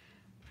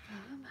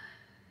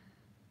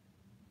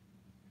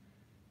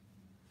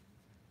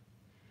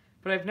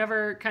 But I've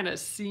never kind of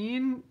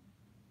seen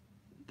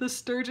the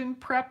sturgeon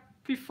prep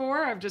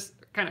before. I've just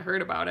kind of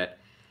heard about it.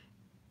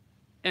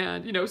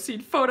 And, you know,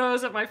 seen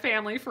photos of my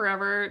family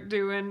forever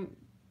doing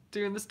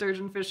the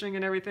sturgeon fishing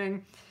and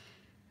everything.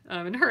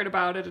 And heard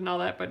about it and all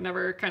that, but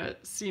never kind of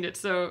seen it.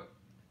 So,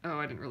 oh,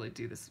 I didn't really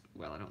do this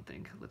well, I don't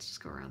think. Let's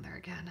just go around there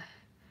again.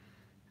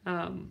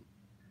 Ugh,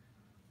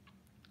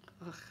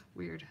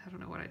 weird. I don't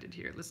know what I did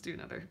here. Let's do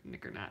another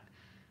knicker knot.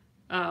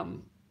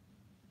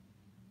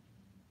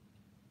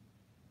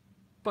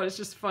 But it's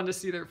just fun to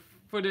see their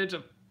footage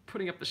of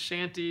putting up the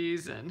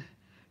shanties and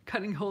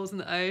cutting holes in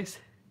the ice.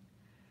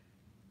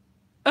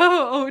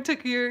 Oh, it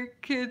took your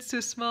kids to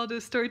a small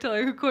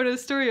storyteller who quoted a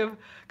story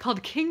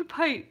called King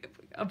Pike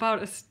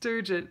about a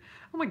sturgeon.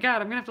 Oh my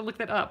God, I'm gonna have to look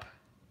that up.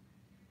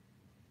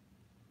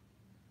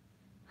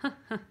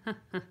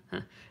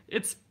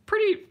 It's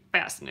pretty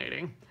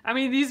fascinating. I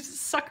mean, these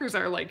suckers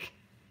are like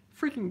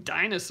freaking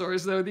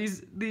dinosaurs, though.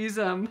 These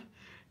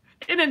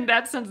and in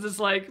that sense, it's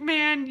like,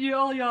 man,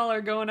 y'all are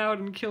going out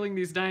and killing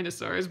these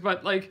dinosaurs,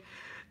 but like,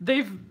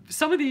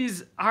 some of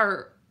these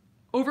are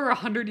over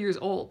 100 years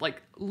old.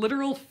 Like,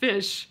 literal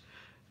fish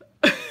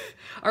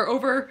are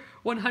over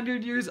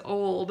 100 years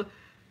old.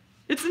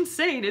 It's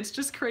insane. It's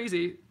just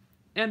crazy.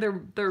 And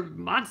they're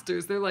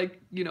monsters. They're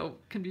like, you know,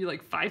 can be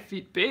like 5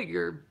 feet big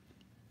or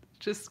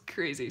just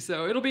crazy.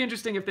 So it'll be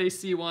interesting if they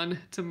see one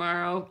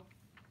tomorrow.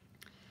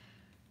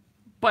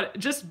 But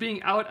just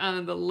being out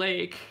on the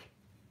lake,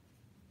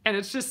 and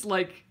it's just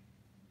like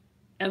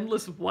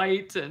endless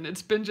white, and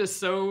it's been just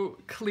so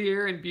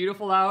clear and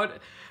beautiful out.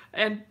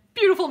 And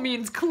beautiful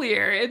means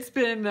clear. It's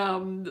been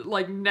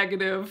like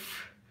negative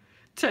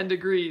 10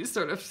 degrees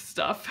sort of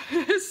stuff.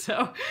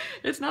 So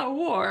it's not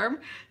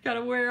warm.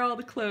 Gotta wear all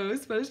the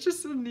clothes, but it's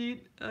just a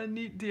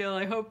neat deal.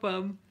 I hope,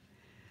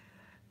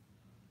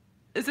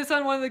 is this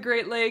on one of the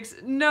Great Lakes?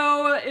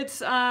 No,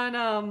 it's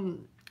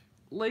on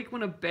Lake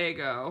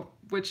Winnebago,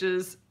 which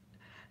is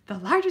the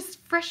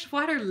largest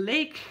freshwater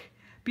lake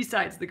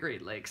besides the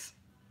Great Lakes.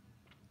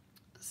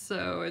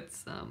 So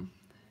it's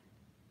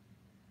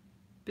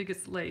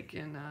biggest lake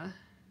in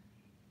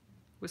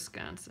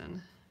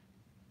Wisconsin.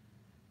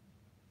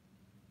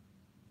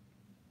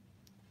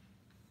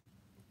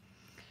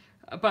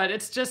 But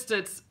it's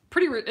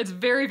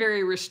very,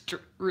 very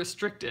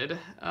restricted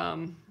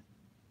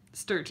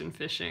sturgeon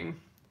fishing.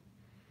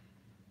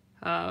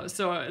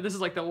 So this is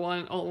like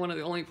one of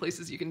the only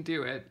places you can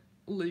do it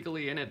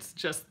legally, and it's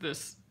just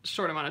this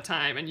short amount of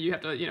time, and you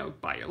have to, you know,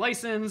 buy your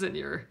license, and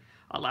you're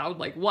allowed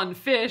like one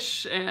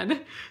fish.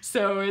 And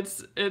so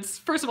it's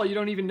first of all, you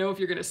don't even know if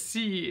you're gonna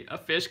see a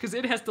fish, because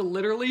it has to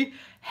literally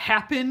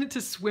happen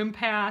to swim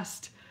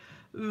past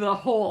the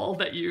hole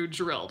that you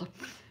drilled.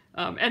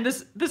 And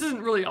this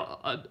isn't really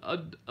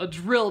a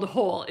drilled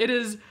hole. It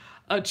is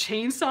a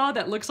chainsaw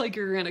that looks like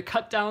you're gonna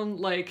cut down,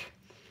 like,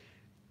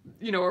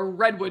 you know, a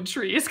redwood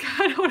tree is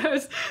kind of what I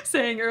was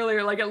saying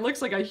earlier. Like, it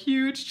looks like a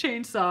huge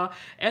chainsaw,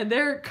 and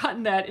they're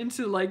cutting that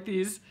into like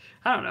these,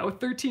 I don't know,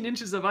 13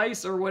 inches of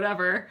ice or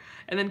whatever,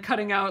 and then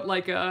cutting out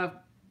like I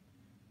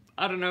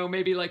don't know,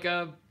 maybe like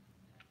a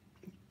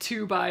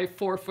 2 by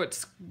 4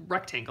 foot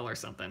rectangle or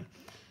something.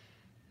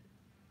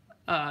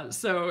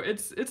 So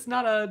it's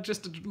not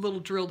just a little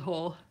drilled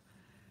hole.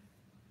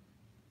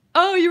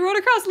 Oh, you rode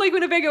across Lake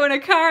Winnebago in a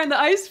car in the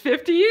ice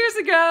 50 years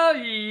ago.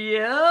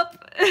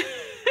 Yep.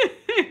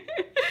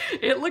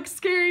 It looks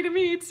scary to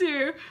me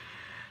too.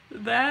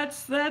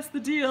 That's the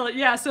deal.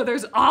 Yeah, so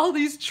there's all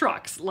these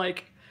trucks,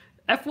 like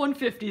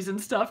F-150s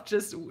and stuff,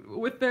 just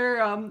with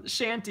their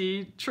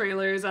shanty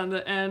trailers on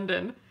the end,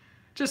 and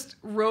just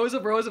rows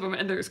of them,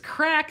 and there's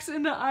cracks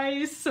in the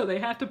ice, so they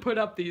have to put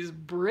up these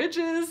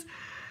bridges.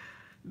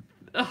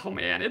 Oh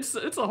man, it's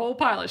a whole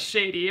pile of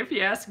shady, if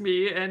you ask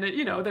me. And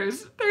you know,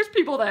 there's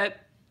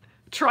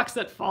trucks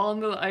that fall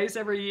into the ice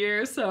every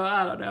year, so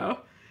I don't know.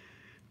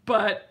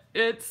 But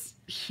it's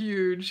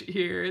huge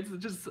here. It's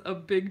just a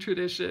big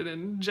tradition,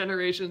 and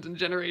generations,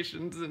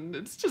 and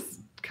it's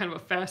just kind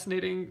of a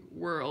fascinating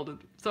world.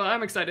 So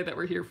I'm excited that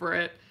we're here for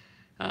it.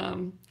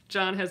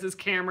 John has his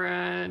camera,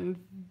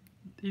 and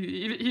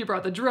he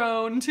brought the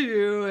drone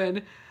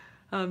too,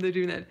 and they're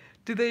doing that.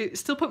 Do they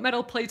still put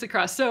metal plates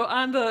across?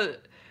 So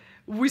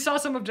we saw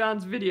some of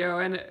John's video,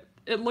 and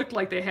it looked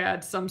like they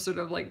had some sort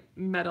of like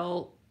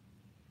metal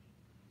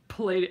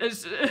plate.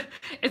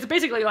 It's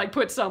basically like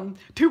put some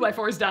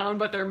 2x4s down,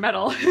 but they're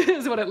metal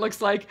is what it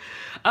looks like.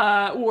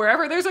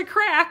 Wherever there's a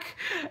crack,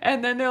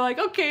 and then they're like,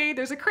 okay,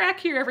 there's a crack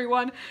here,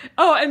 everyone.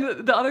 Oh,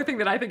 and the other thing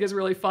that I think is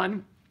really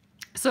fun.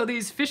 So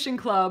these fishing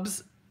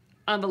clubs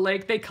on the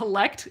lake, they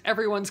collect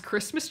everyone's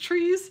Christmas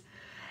trees,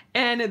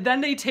 and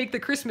then they take the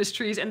Christmas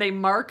trees and they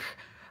mark.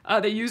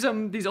 They use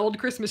these old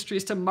Christmas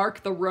trees to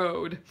mark the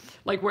road,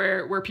 like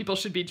where people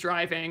should be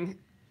driving,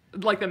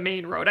 like the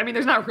main road. I mean,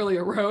 there's not really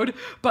a road,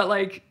 but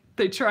like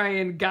they try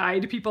and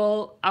guide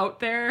people out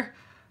there,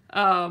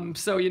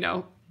 so you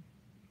know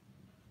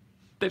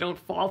they don't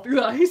fall through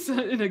the ice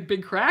in a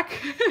big crack.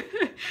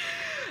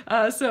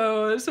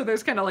 So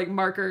there's kind of like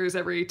markers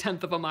every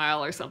 1/10 of a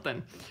mile or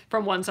something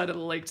from one side of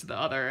the lake to the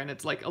other, and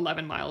it's like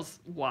 11 miles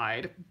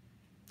wide,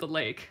 the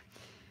lake.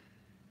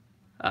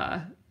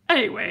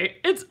 Anyway,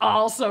 it's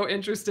all so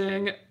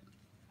interesting.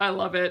 I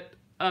love it.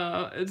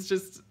 It's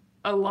just,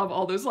 I love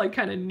all those like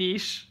kind of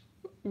niche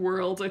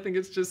worlds. I think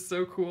it's just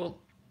so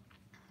cool.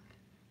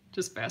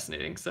 Just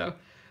fascinating. So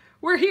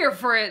we're here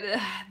for it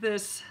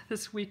this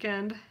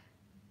weekend.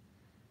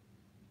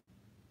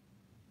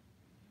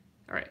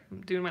 All right,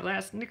 I'm doing my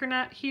last knicker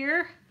knot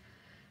here,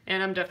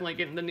 and I'm definitely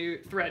getting the new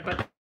thread,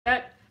 but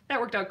that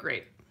worked out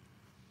great.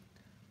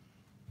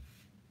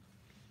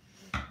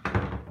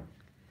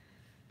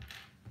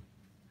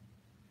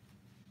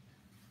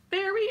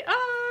 There we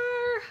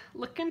are,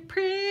 looking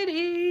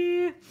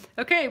pretty.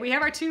 Okay, we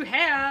have our 2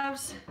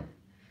 halves.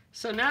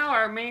 So now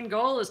our main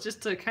goal is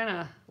just to kind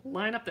of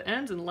line up the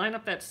ends and line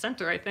up that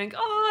center, I think.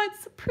 Oh,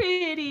 it's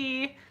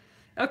pretty.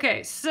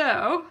 Okay,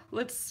 so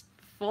let's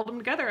fold them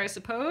together, I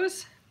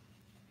suppose.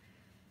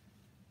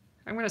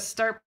 I'm going to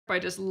start by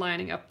just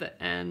lining up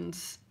the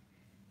ends.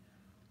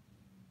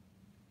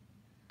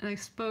 And I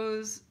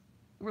suppose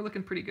we're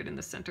looking pretty good in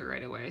the center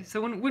right away. So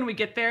when we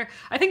get there,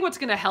 I think what's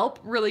going to help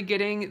really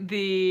getting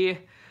the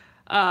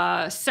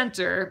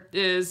center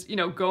is, you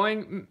know,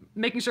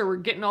 making sure we're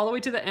getting all the way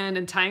to the end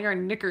and tying our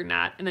knicker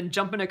knot, and then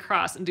jumping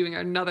across and doing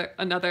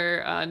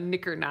another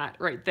knicker knot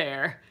right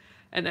there,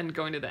 and then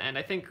going to the end.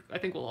 I think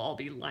we'll all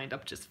be lined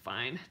up just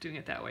fine doing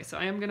it that way. So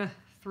I am going to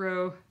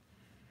throw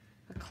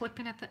a clip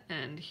in at the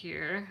end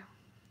here.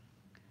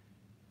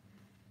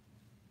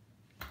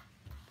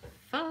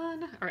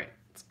 Fun. All right,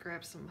 let's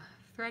grab some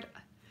thread.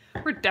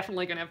 We're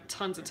definitely gonna have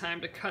tons of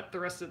time to cut the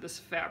rest of this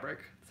fabric,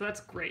 so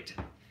that's great.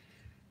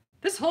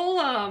 This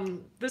whole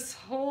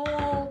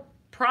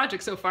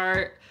project so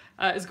far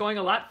is going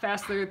a lot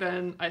faster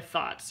than I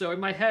thought. So in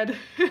my head,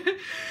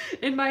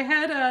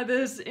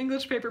 this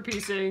English paper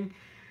piecing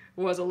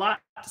was a lot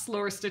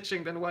slower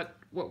stitching than what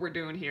we're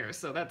doing here.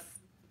 So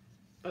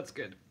that's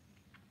good.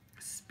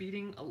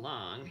 Speeding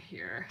along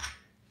here.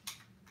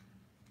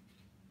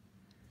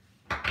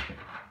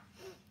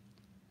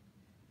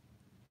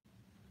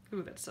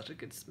 Ooh, that's such a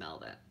good smell,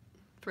 that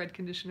thread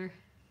conditioner.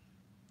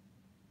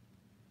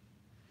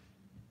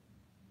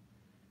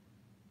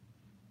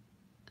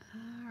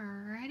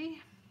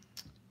 Alrighty.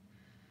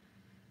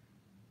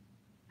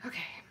 Okay,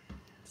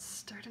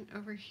 starting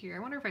over here. I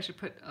wonder if I should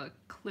put a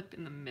clip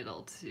in the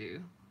middle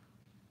too.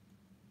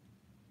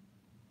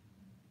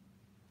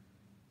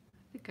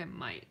 I think I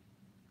might,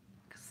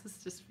 because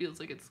this just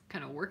feels like it's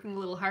kind of working a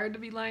little hard to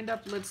be lined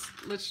up.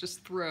 Let's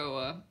just throw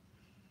a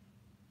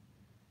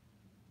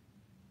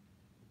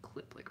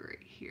clip like right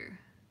here.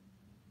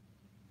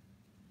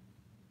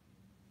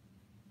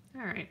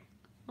 All right,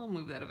 I'll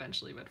move that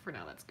eventually, but for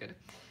now that's good.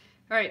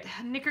 All right,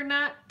 knicker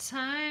knot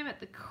time at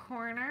the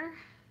corner.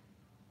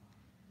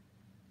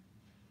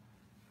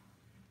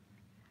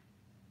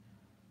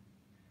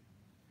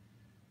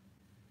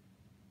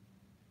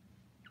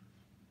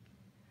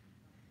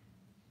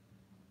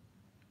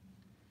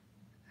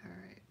 All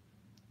right,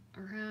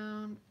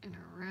 around and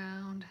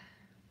around.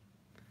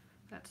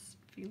 That's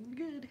feeling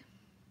good.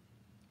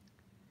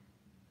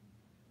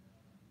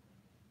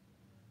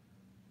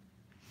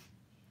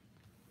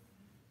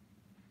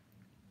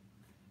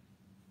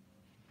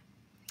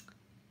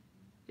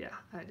 Yeah,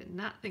 I did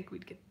not think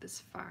we'd get this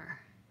far.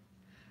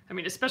 I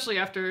mean, especially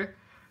after,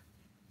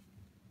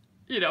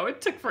 you know,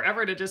 it took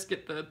forever to just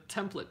get the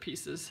template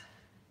pieces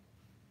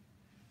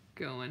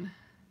going.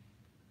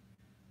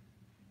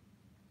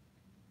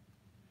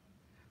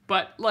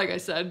 But like I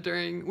said,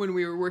 when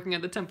we were working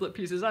on the template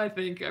pieces, I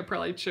think I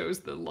probably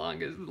chose the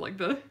longest, like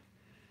the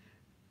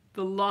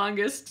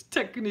longest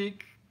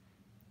technique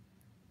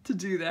to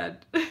do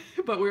that.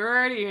 But we were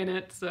already in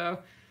it, so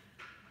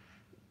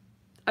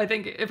I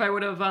think if I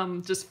would have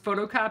just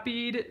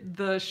photocopied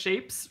the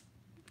shapes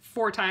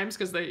 4 times,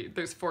 because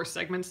there's 4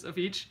 segments of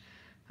each.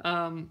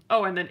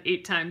 Oh, and then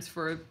 8 times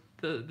for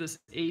this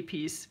A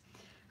piece.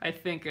 I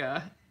think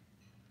I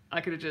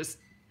could have just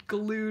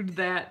glued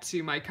that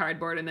to my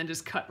cardboard and then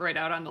just cut right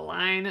out on the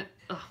line.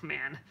 Oh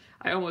man,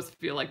 I almost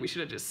feel like we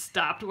should have just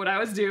stopped what I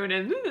was doing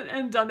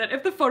and done that.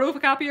 If the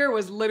photocopier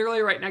was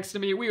literally right next to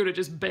me, we would have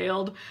just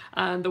bailed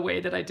on the way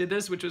that I did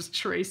this, which was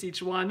trace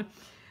each one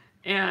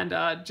and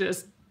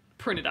just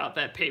printed out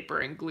that paper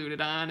and glued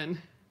it on. And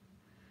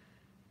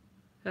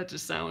that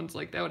just sounds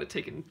like that would have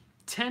taken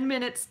 10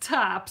 minutes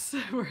tops,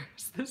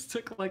 whereas this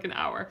took like an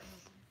hour.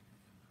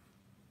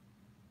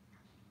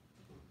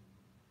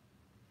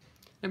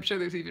 I'm sure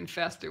there's even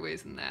faster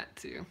ways than that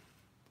too.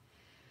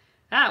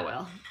 Ah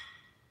well,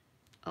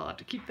 I'll have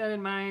to keep that in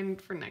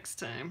mind for next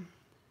time.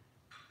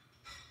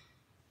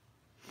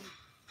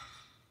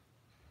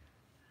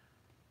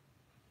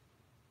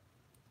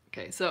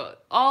 Okay, so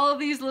all of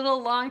these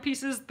little long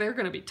pieces, they're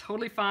gonna be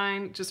totally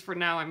fine. Just for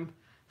now, I'm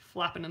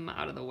flopping them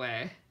out of the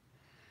way.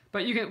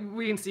 But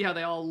we can see how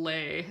they all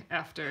lay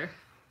after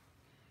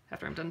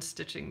I'm done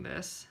stitching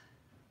this.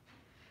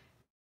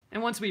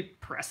 And once we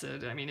press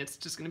it, I mean, it's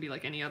just going to be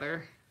like any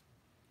other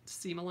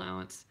seam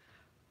allowance.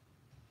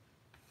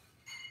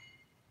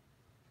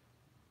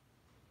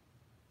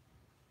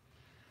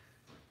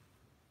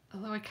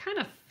 Although I kind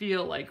of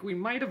feel like we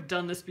might have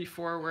done this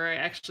before where I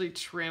actually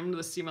trimmed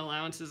the seam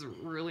allowances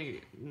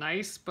really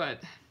nice,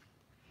 but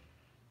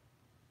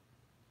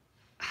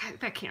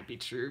that can't be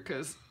true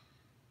because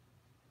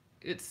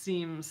that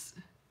seems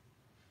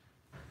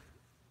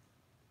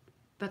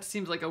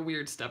like a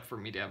weird step for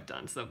me to have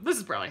done. So this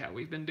is probably how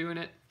we've been doing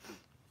it.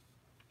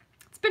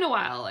 It's been a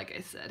while, like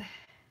I said.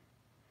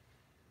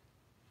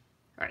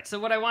 All right, so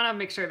what I want to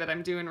make sure that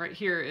I'm doing right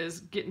here is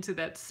getting to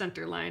that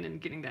center line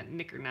and getting that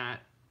knicker knot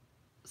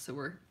so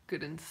we're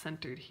good and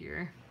centered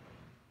here.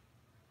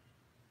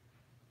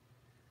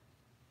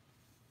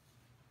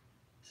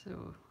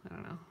 So, I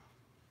don't know,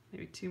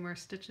 maybe 2 more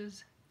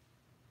stitches.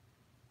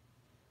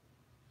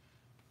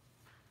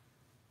 I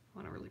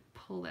want to really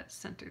pull that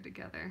center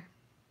together.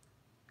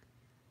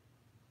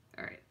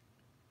 All right.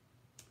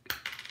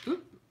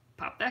 Oop,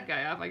 pop that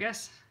guy off, I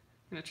guess.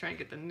 I'm gonna try and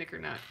get the knicker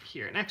knot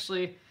here. And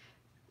actually,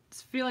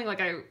 it's feeling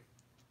like I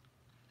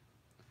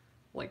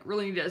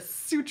really need to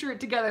suture it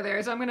together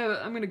there. So I'm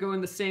gonna go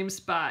in the same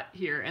spot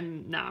here,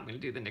 and now I'm gonna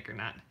do the knicker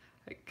knot.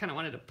 I kind of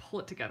wanted to pull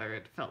it together.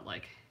 It felt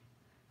like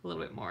a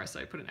little bit more, so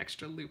I put an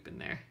extra loop in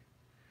there.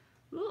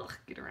 Ugh,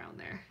 get around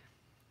there.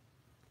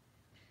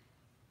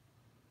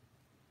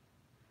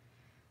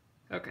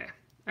 Okay,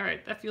 all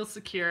right, that feels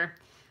secure.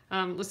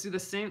 Let's do the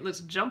same.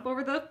 Let's jump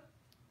over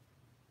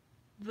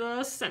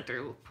the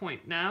center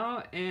point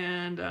now,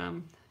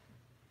 and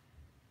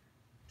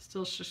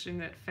still shushing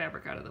that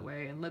fabric out of the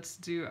way. And let's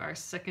do our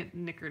second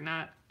knicker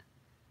knot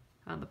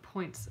on the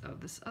points of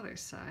this other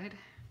side.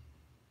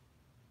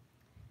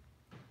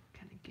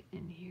 Kind of get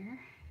in here.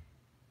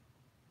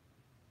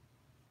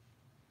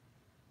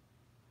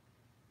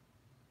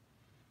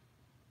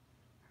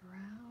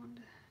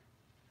 Around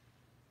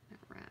and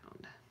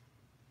around.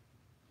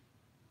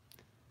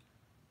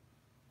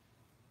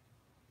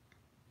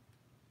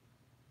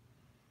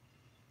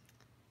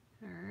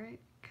 All right,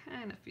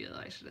 kind of feel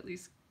I should at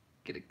least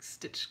get a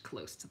stitch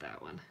close to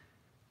that one.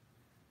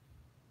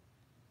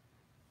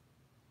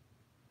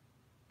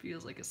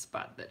 Feels like a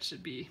spot that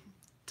should be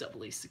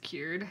doubly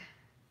secured.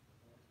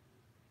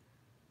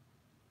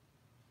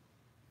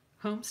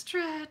 Home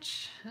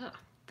stretch. Oh,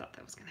 thought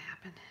that was gonna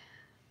happen.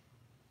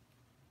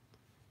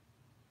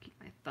 Keep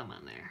my thumb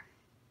on there.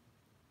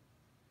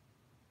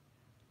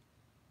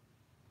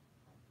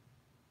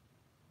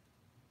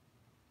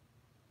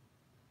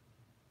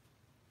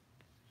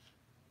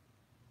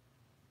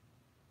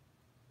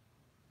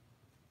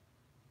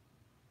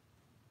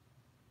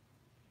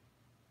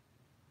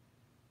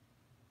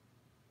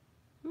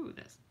 Ooh,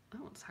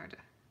 that one's hard to, I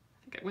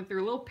think I went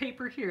through a little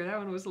paper here. That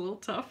one was a little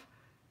tough.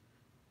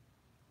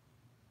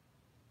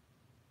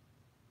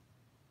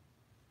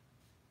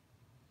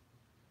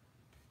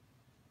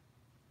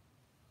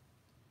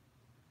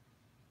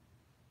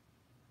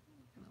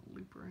 I'm gonna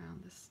loop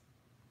around this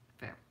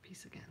fabric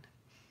piece again.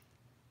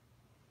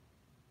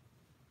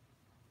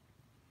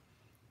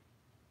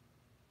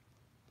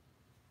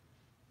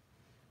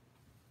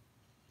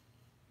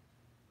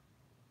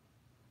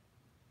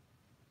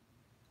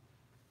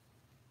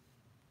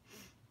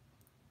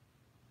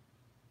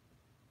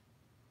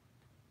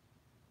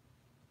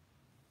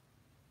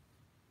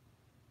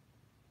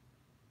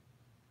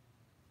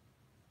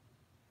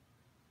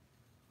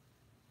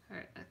 All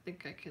right, I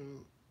think I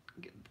can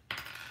get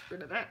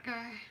rid of that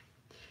guy.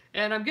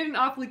 And I'm getting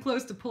awfully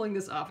close to pulling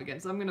this off again,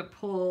 so I'm gonna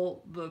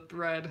pull the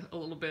thread a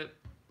little bit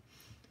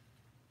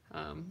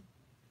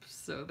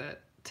so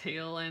that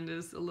tail end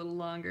is a little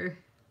longer.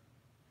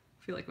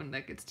 I feel like when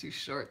that gets too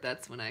short,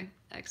 that's when I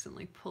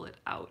accidentally pull it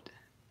out.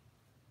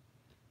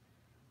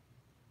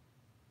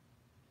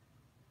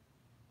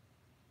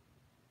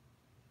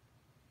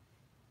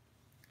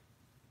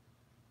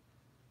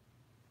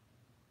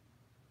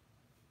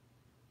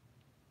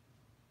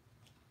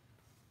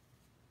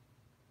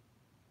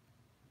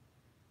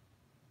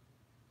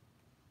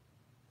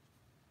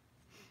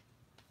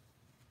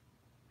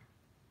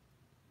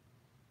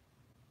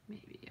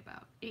 Maybe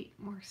about 8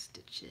 more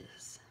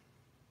stitches.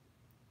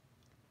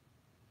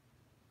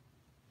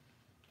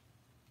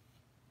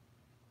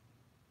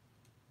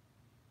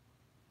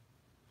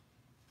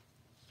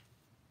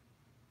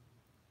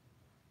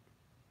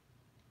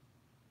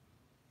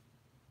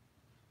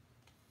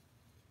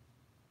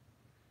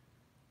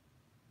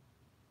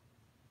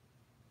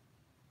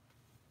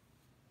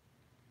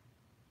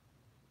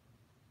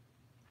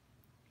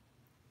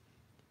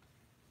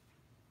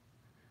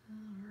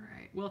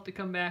 We'll have to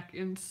come back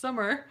in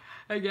summer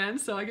again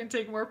so I can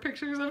take more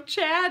pictures of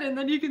Chad, and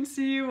then you can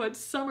see what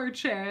summer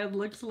Chad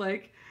looks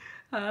like.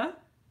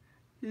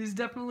 He's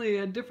definitely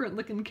a different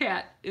looking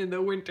cat in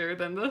the winter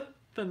than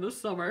the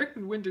summer.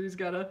 In winter he's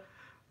gotta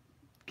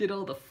get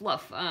all the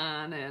fluff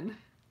on and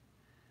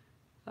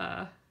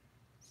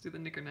do the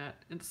knicker-knot.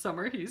 In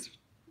summer he's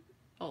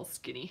all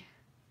skinny.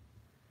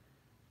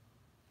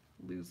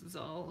 Loses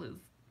all his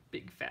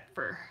big fat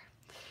fur.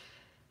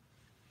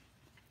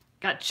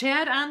 Got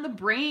Chad on the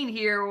brain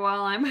here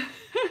while I'm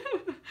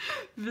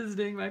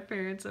visiting my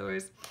parents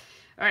always.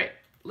 All right,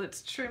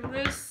 let's trim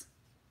this.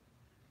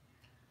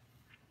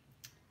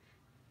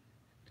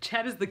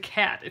 Chad is the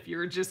cat if you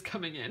were just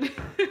coming in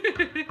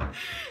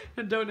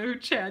and don't know who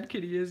Chad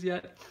Kitty is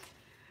yet.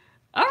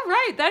 All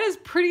right, that is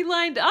pretty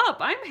lined up.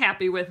 I'm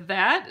happy with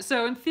that.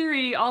 So in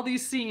theory, all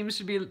these seams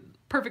should be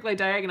perfectly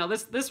diagonal.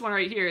 This one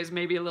right here is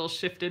maybe a little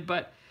shifted,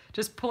 but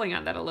just pulling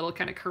on that a little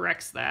kind of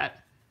corrects that.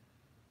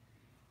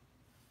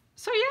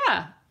 So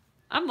yeah,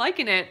 I'm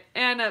liking it,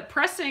 and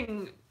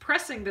pressing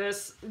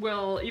this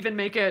will even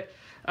make it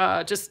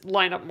just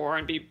line up more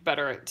and be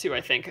better too,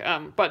 I think.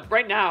 But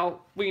right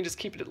now we can just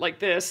keep it like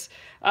this.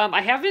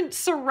 I haven't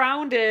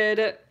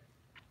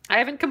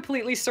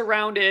completely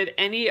surrounded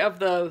any of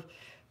the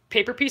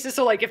paper pieces.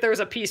 So like if there was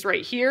a piece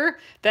right here,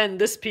 then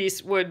this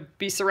piece would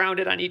be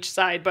surrounded on each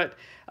side, but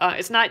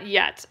it's not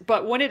yet.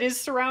 But when it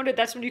is surrounded,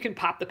 that's when you can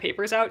pop the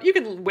papers out. You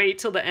can wait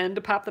till the end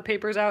to pop the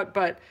papers out,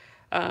 but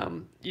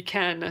you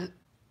can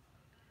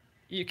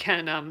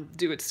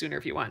do it sooner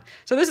if you want.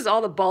 So this is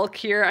all the bulk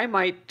here. I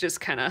might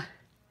just kind of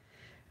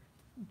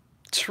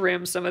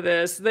trim some of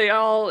this. They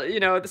all, you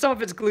know, some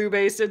of it's glue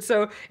basted,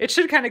 so it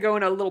should kind of go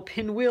in a little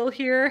pinwheel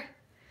here.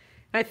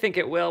 I think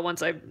it will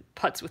once I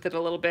putz with it a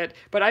little bit,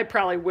 but I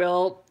probably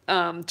will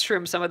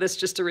trim some of this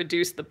just to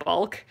reduce the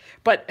bulk.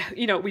 But,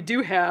 you know, we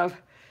do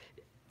have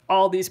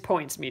all these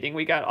points meeting.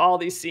 We got all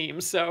these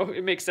seams, so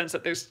it makes sense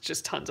that there's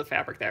just tons of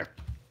fabric there.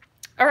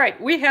 All right,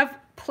 we have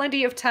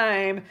plenty of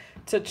time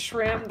to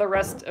trim the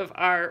rest of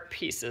our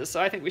pieces,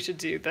 so I think we should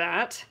do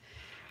that.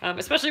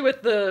 Especially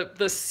with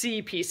the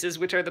C pieces,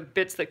 which are the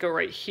bits that go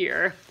right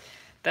here.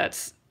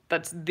 That's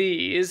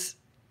these.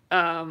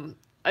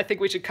 I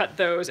think we should cut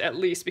those at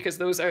least because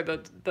those are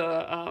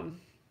the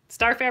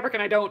star fabric,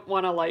 and I don't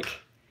want to, like,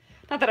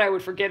 not that I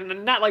would forget,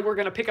 and not like we're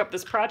going to pick up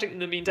this project in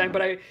the meantime,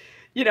 but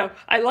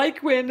I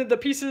like when the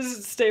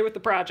pieces stay with the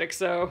project,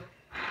 so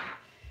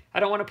I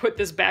don't want to put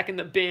this back in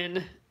the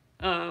bin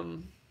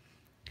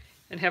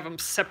and have them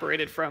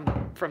separated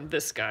from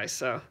this guy.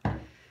 So,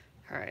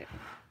 all right,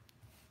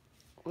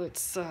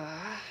 let's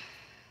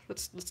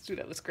do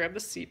that. Let's grab the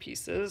C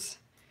pieces.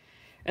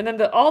 And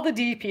then all the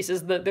D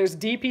pieces, there's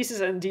D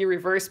pieces and D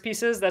reverse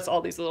pieces. That's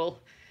all these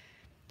little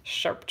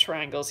sharp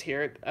triangles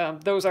here.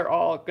 Those are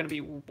all going to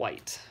be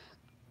white.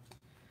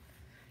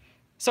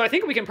 So I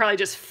think we can probably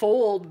just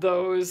fold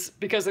those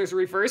because there's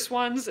reverse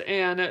ones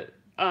and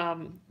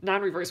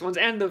non-reverse ones.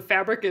 And the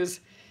fabric is,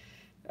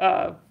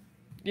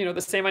 you know, the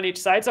same on each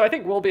side. So I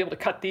think we'll be able to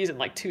cut these in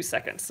like 2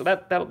 seconds. So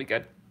that'll be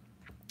good.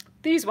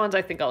 These ones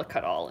I think I'll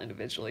cut all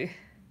individually.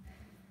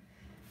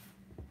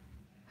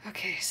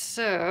 Okay,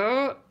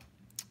 so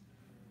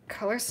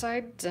color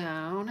side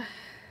down,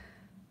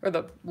 or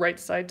the right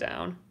side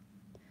down.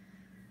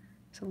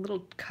 There's a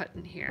little cut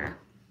in here.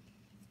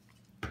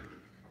 So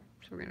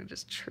we're gonna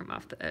just trim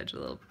off the edge a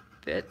little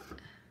bit.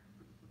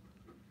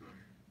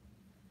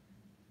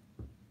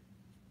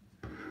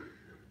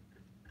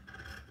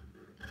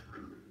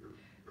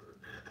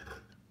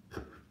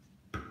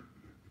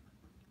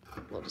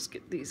 We'll just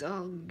get these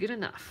all good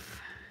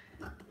enough.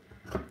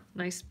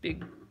 Nice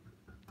big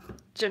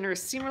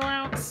generous seam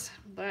allowance.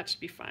 That should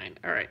be fine.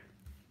 All right.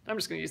 I'm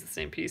just going to use the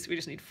same piece. We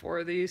just need 4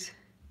 of these.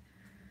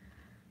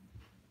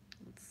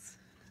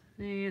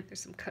 There's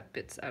some cut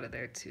bits out of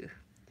there too.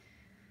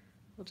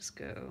 We'll just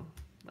go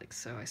like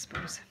so, I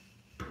suppose.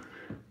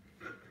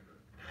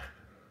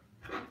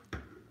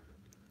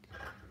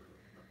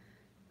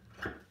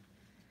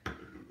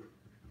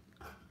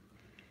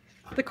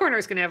 The corner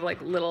is going to have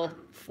like little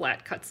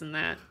flat cuts in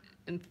that,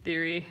 in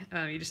theory.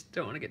 You just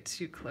don't want to get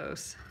too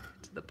close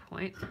to the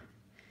point.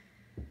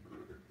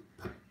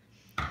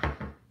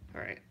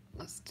 All right,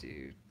 let's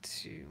do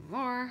 2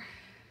 more.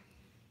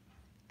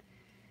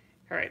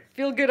 All right,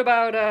 feel good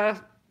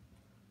about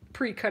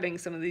pre-cutting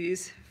some of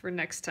these for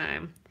next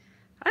time.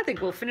 I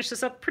think we'll finish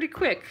this up pretty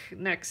quick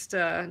next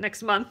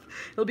month.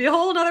 It'll be a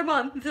whole another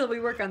month until we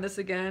work on this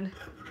again.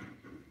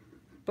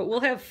 But we'll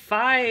have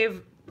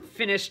 5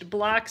 finished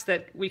blocks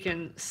that we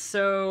can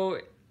sew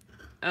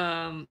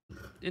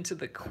into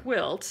the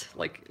quilt.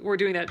 Like we're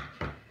doing that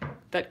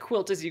that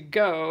quilt as you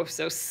go.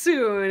 So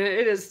soon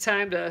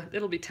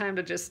it'll be time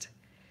to just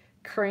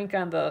crank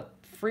on the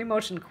free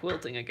motion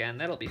quilting again.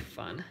 That'll be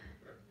fun.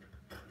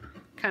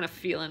 Kind of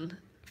feeling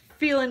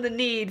the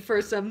need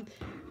for some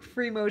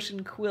free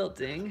motion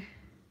quilting.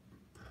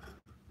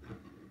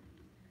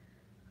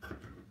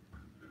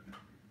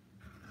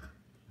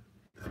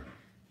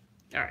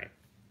 All right.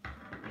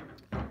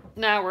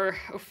 Now we're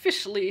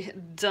officially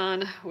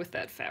done with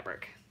that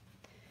fabric.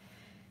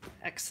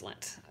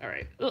 Excellent. All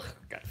right. Ugh,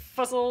 got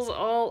fuzzles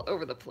all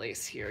over the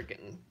place here,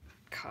 getting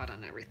caught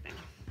on everything.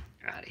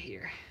 Out of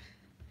here.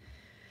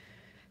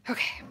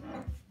 Okay.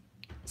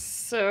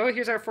 So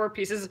here's our 4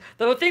 pieces.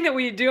 The thing that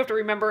we do have to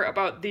remember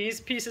about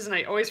these pieces, and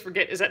I always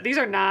forget, is that these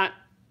are not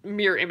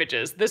mirror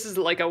images. This is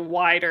like a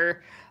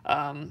wider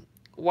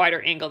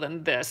angle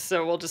than this.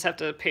 So we'll just have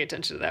to pay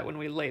attention to that when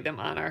we lay them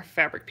on our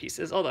fabric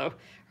pieces. Although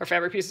our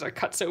fabric pieces are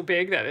cut so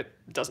big that it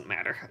doesn't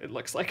matter, it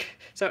looks like.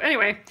 So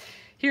anyway,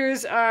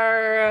 here's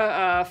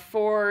our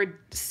 4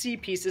 C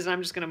pieces.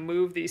 I'm just going to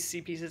move these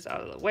C pieces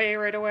out of the way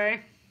right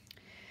away.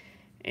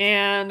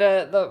 And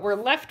we're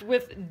left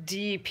with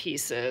D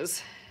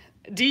pieces.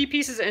 D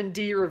pieces and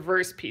D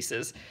reverse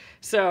pieces.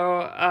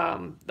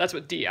 So that's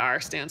what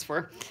DR stands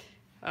for.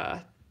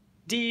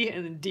 D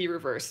and then D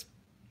reverse.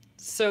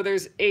 So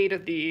there's 8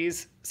 of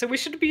these. So we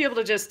should be able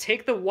to just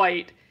take the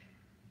white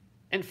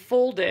and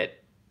fold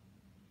it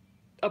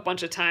a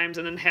bunch of times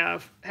and then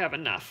have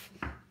enough.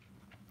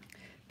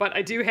 But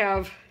I do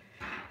have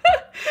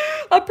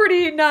a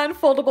pretty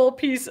non-foldable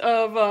piece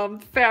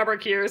of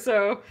fabric here,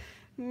 so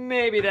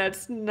maybe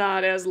that's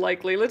not as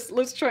likely.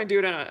 Let's try and do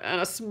it on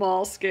a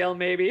small scale,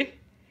 maybe.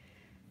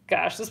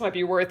 Gosh, this might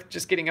be worth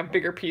just getting a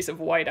bigger piece of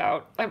white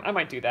out. I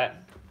might do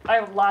that. I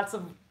have lots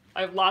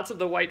of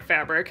the white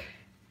fabric,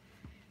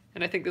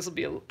 and I think this will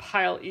be a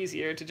pile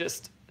easier to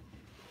just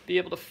be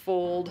able to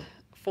fold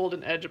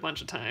an edge a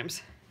bunch of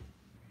times.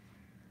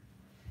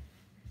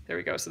 There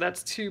we go. So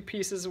that's 2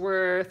 pieces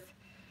worth.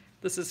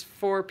 This is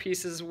 4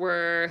 pieces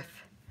worth.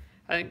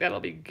 I think that'll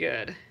be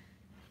good.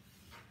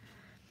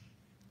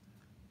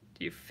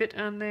 Do you fit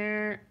on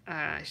there?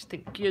 I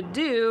think you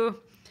do.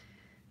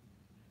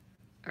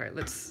 All right,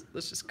 let's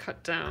just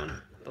cut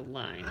down the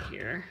line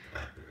here.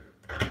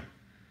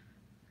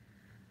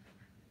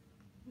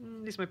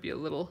 These might be a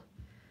little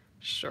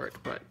short,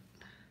 but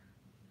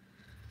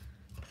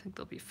I think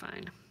they'll be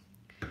fine.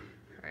 All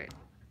right.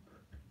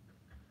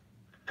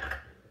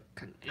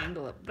 Kind of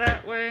angle up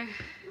that way.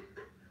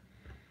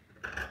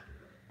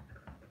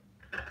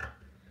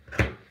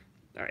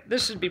 All right,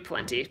 this should be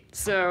plenty.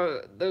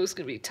 So those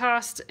can be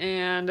tossed,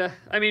 and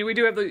I mean, we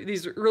do have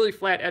these really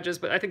flat edges,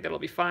 but I think that'll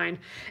be fine.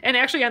 And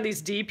actually on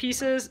these D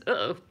pieces,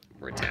 uh-oh,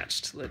 we're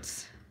attached.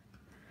 Let's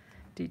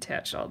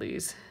detach all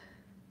these.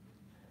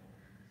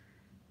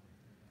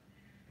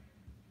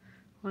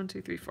 1,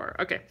 2, 3, 4.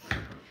 Okay,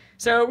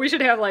 so we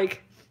should have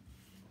like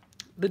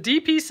the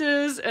D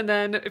pieces, and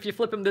then if you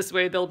flip them this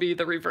way, they'll be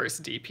the reverse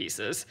D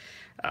pieces.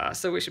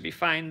 So we should be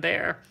fine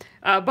there.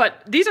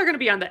 But these are going to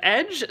be on the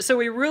edge, so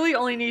we really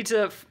only need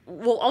to,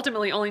 we'll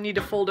ultimately only need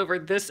to fold over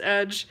this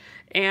edge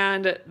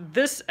and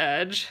this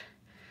edge.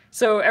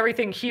 So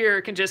everything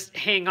here can just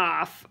hang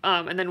off,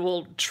 and then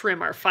we'll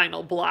trim our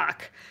final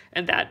block,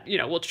 and that, you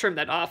know, we'll trim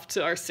that off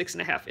to our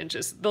 6.5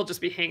 inches. They'll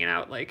just be hanging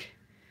out like,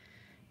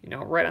 you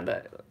know, right on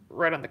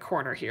the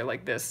corner here,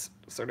 like this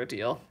sort of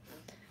deal.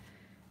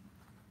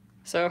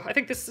 So I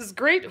think this is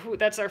great.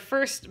 That's our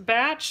first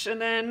batch, and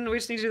then we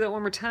just need to do that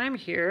one more time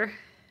here.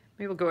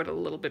 Maybe we'll go at a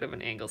little bit of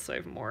an angle so I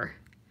have more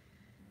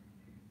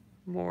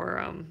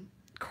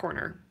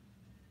corner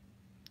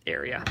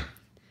area.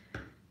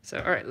 So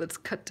all right, let's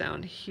cut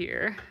down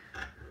here.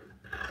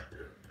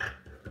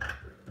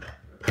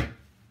 Cut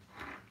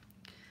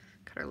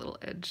our little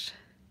edge,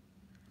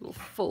 little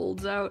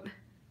folds out.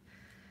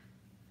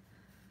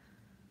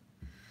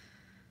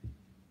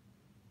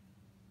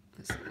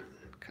 Let's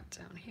cut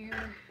down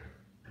here.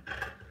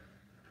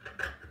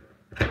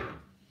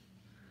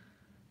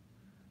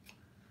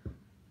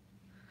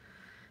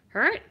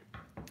 All right,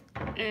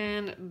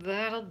 and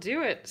that'll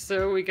do it.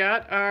 So we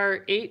got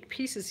our 8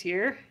 pieces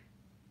here.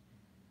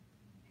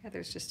 Yeah,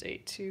 there's just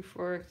 8, 2,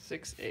 4,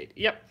 6, 8.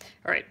 Yep,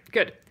 all right,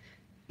 good.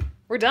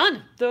 We're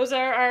done. Those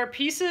are our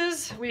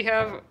pieces. We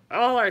have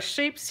all our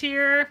shapes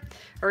here,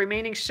 our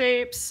remaining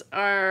shapes,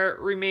 our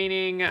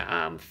remaining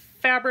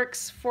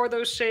fabrics for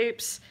those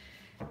shapes,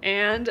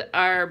 and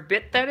our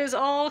bit that is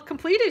all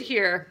completed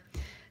here.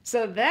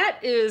 So that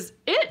is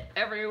it,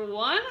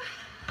 everyone.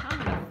 I'm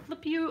gonna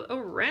flip you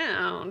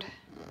around.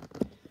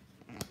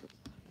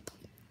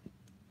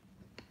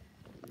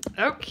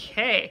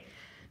 Okay,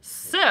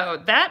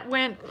 so that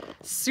went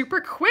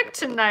super quick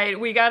tonight.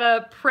 We got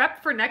a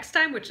prep for next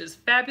time, which is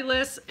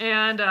fabulous,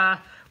 and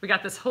we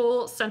got this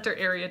whole center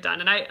area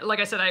done. And like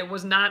I said, I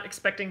was not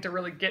expecting to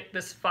really get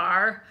this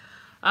far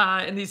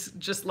in these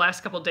just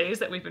last couple days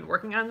that we've been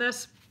working on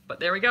this, but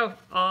there we go,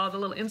 all the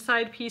little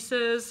inside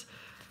pieces.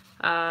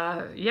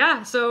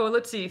 Yeah, so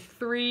let's see,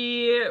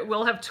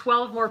 we'll have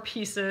 12 more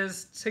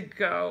pieces to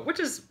go, which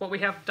is what we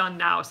have done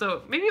now.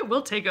 So maybe it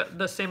will take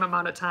the same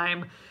amount of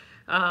time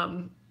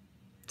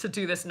to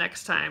do this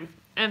next time.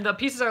 And the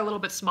pieces are a little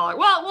bit smaller.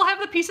 Well, we'll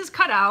have the pieces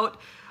cut out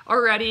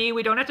already.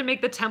 We don't have to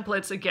make the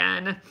templates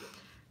again.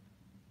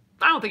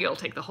 I don't think it'll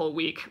take the whole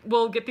week.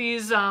 We'll get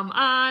these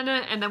on,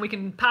 and then we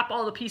can pop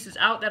all the pieces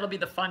out. That'll be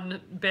the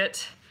fun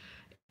bit.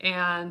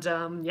 And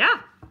yeah,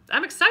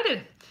 I'm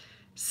excited.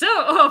 So,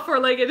 oh,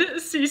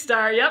 four-legged sea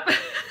star, yep.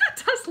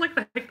 It does look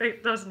like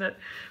that, doesn't it?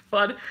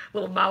 Fun.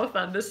 Little mouth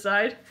on this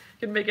side.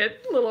 Can make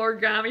it a little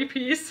origami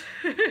piece.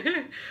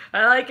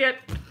 I like it.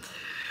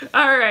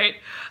 All right,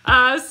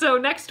 so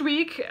next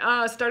week,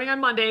 starting on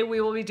Monday, we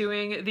will be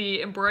doing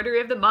the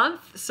embroidery of the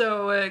month.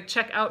 So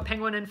check out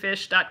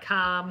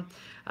penguinandfish.com,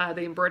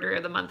 the embroidery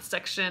of the month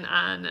section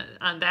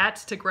on that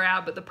to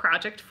grab the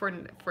project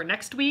for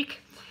next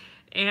week.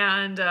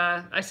 And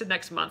I said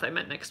next month, I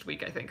meant next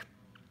week, I think.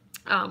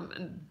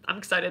 And I'm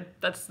excited.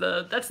 That's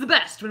the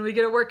best when we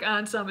get to work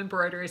on some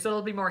embroidery. So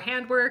it'll be more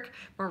handwork,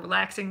 more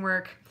relaxing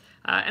work,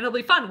 and it'll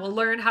be fun. We'll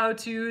learn how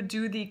to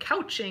do the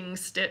couching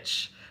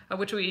stitch,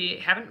 which we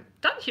haven't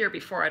done here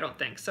before, I don't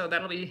think. So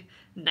that'll be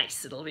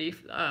nice. It'll be,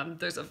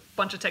 there's a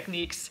bunch of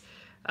techniques,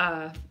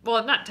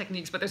 well, not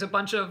techniques, but there's a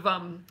bunch of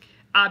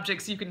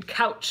objects you can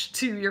couch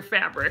to your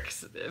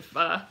fabrics, if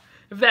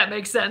that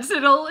makes sense.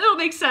 It'll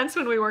make sense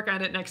when we work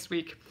on it next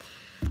week.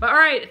 But all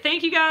right,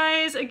 thank you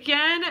guys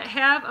again.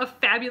 Have a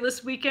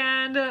fabulous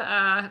weekend,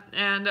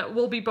 and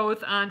we'll be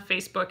both on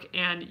Facebook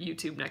and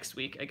YouTube next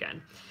week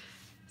again.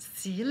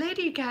 See you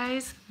later, you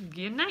guys.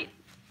 Good night.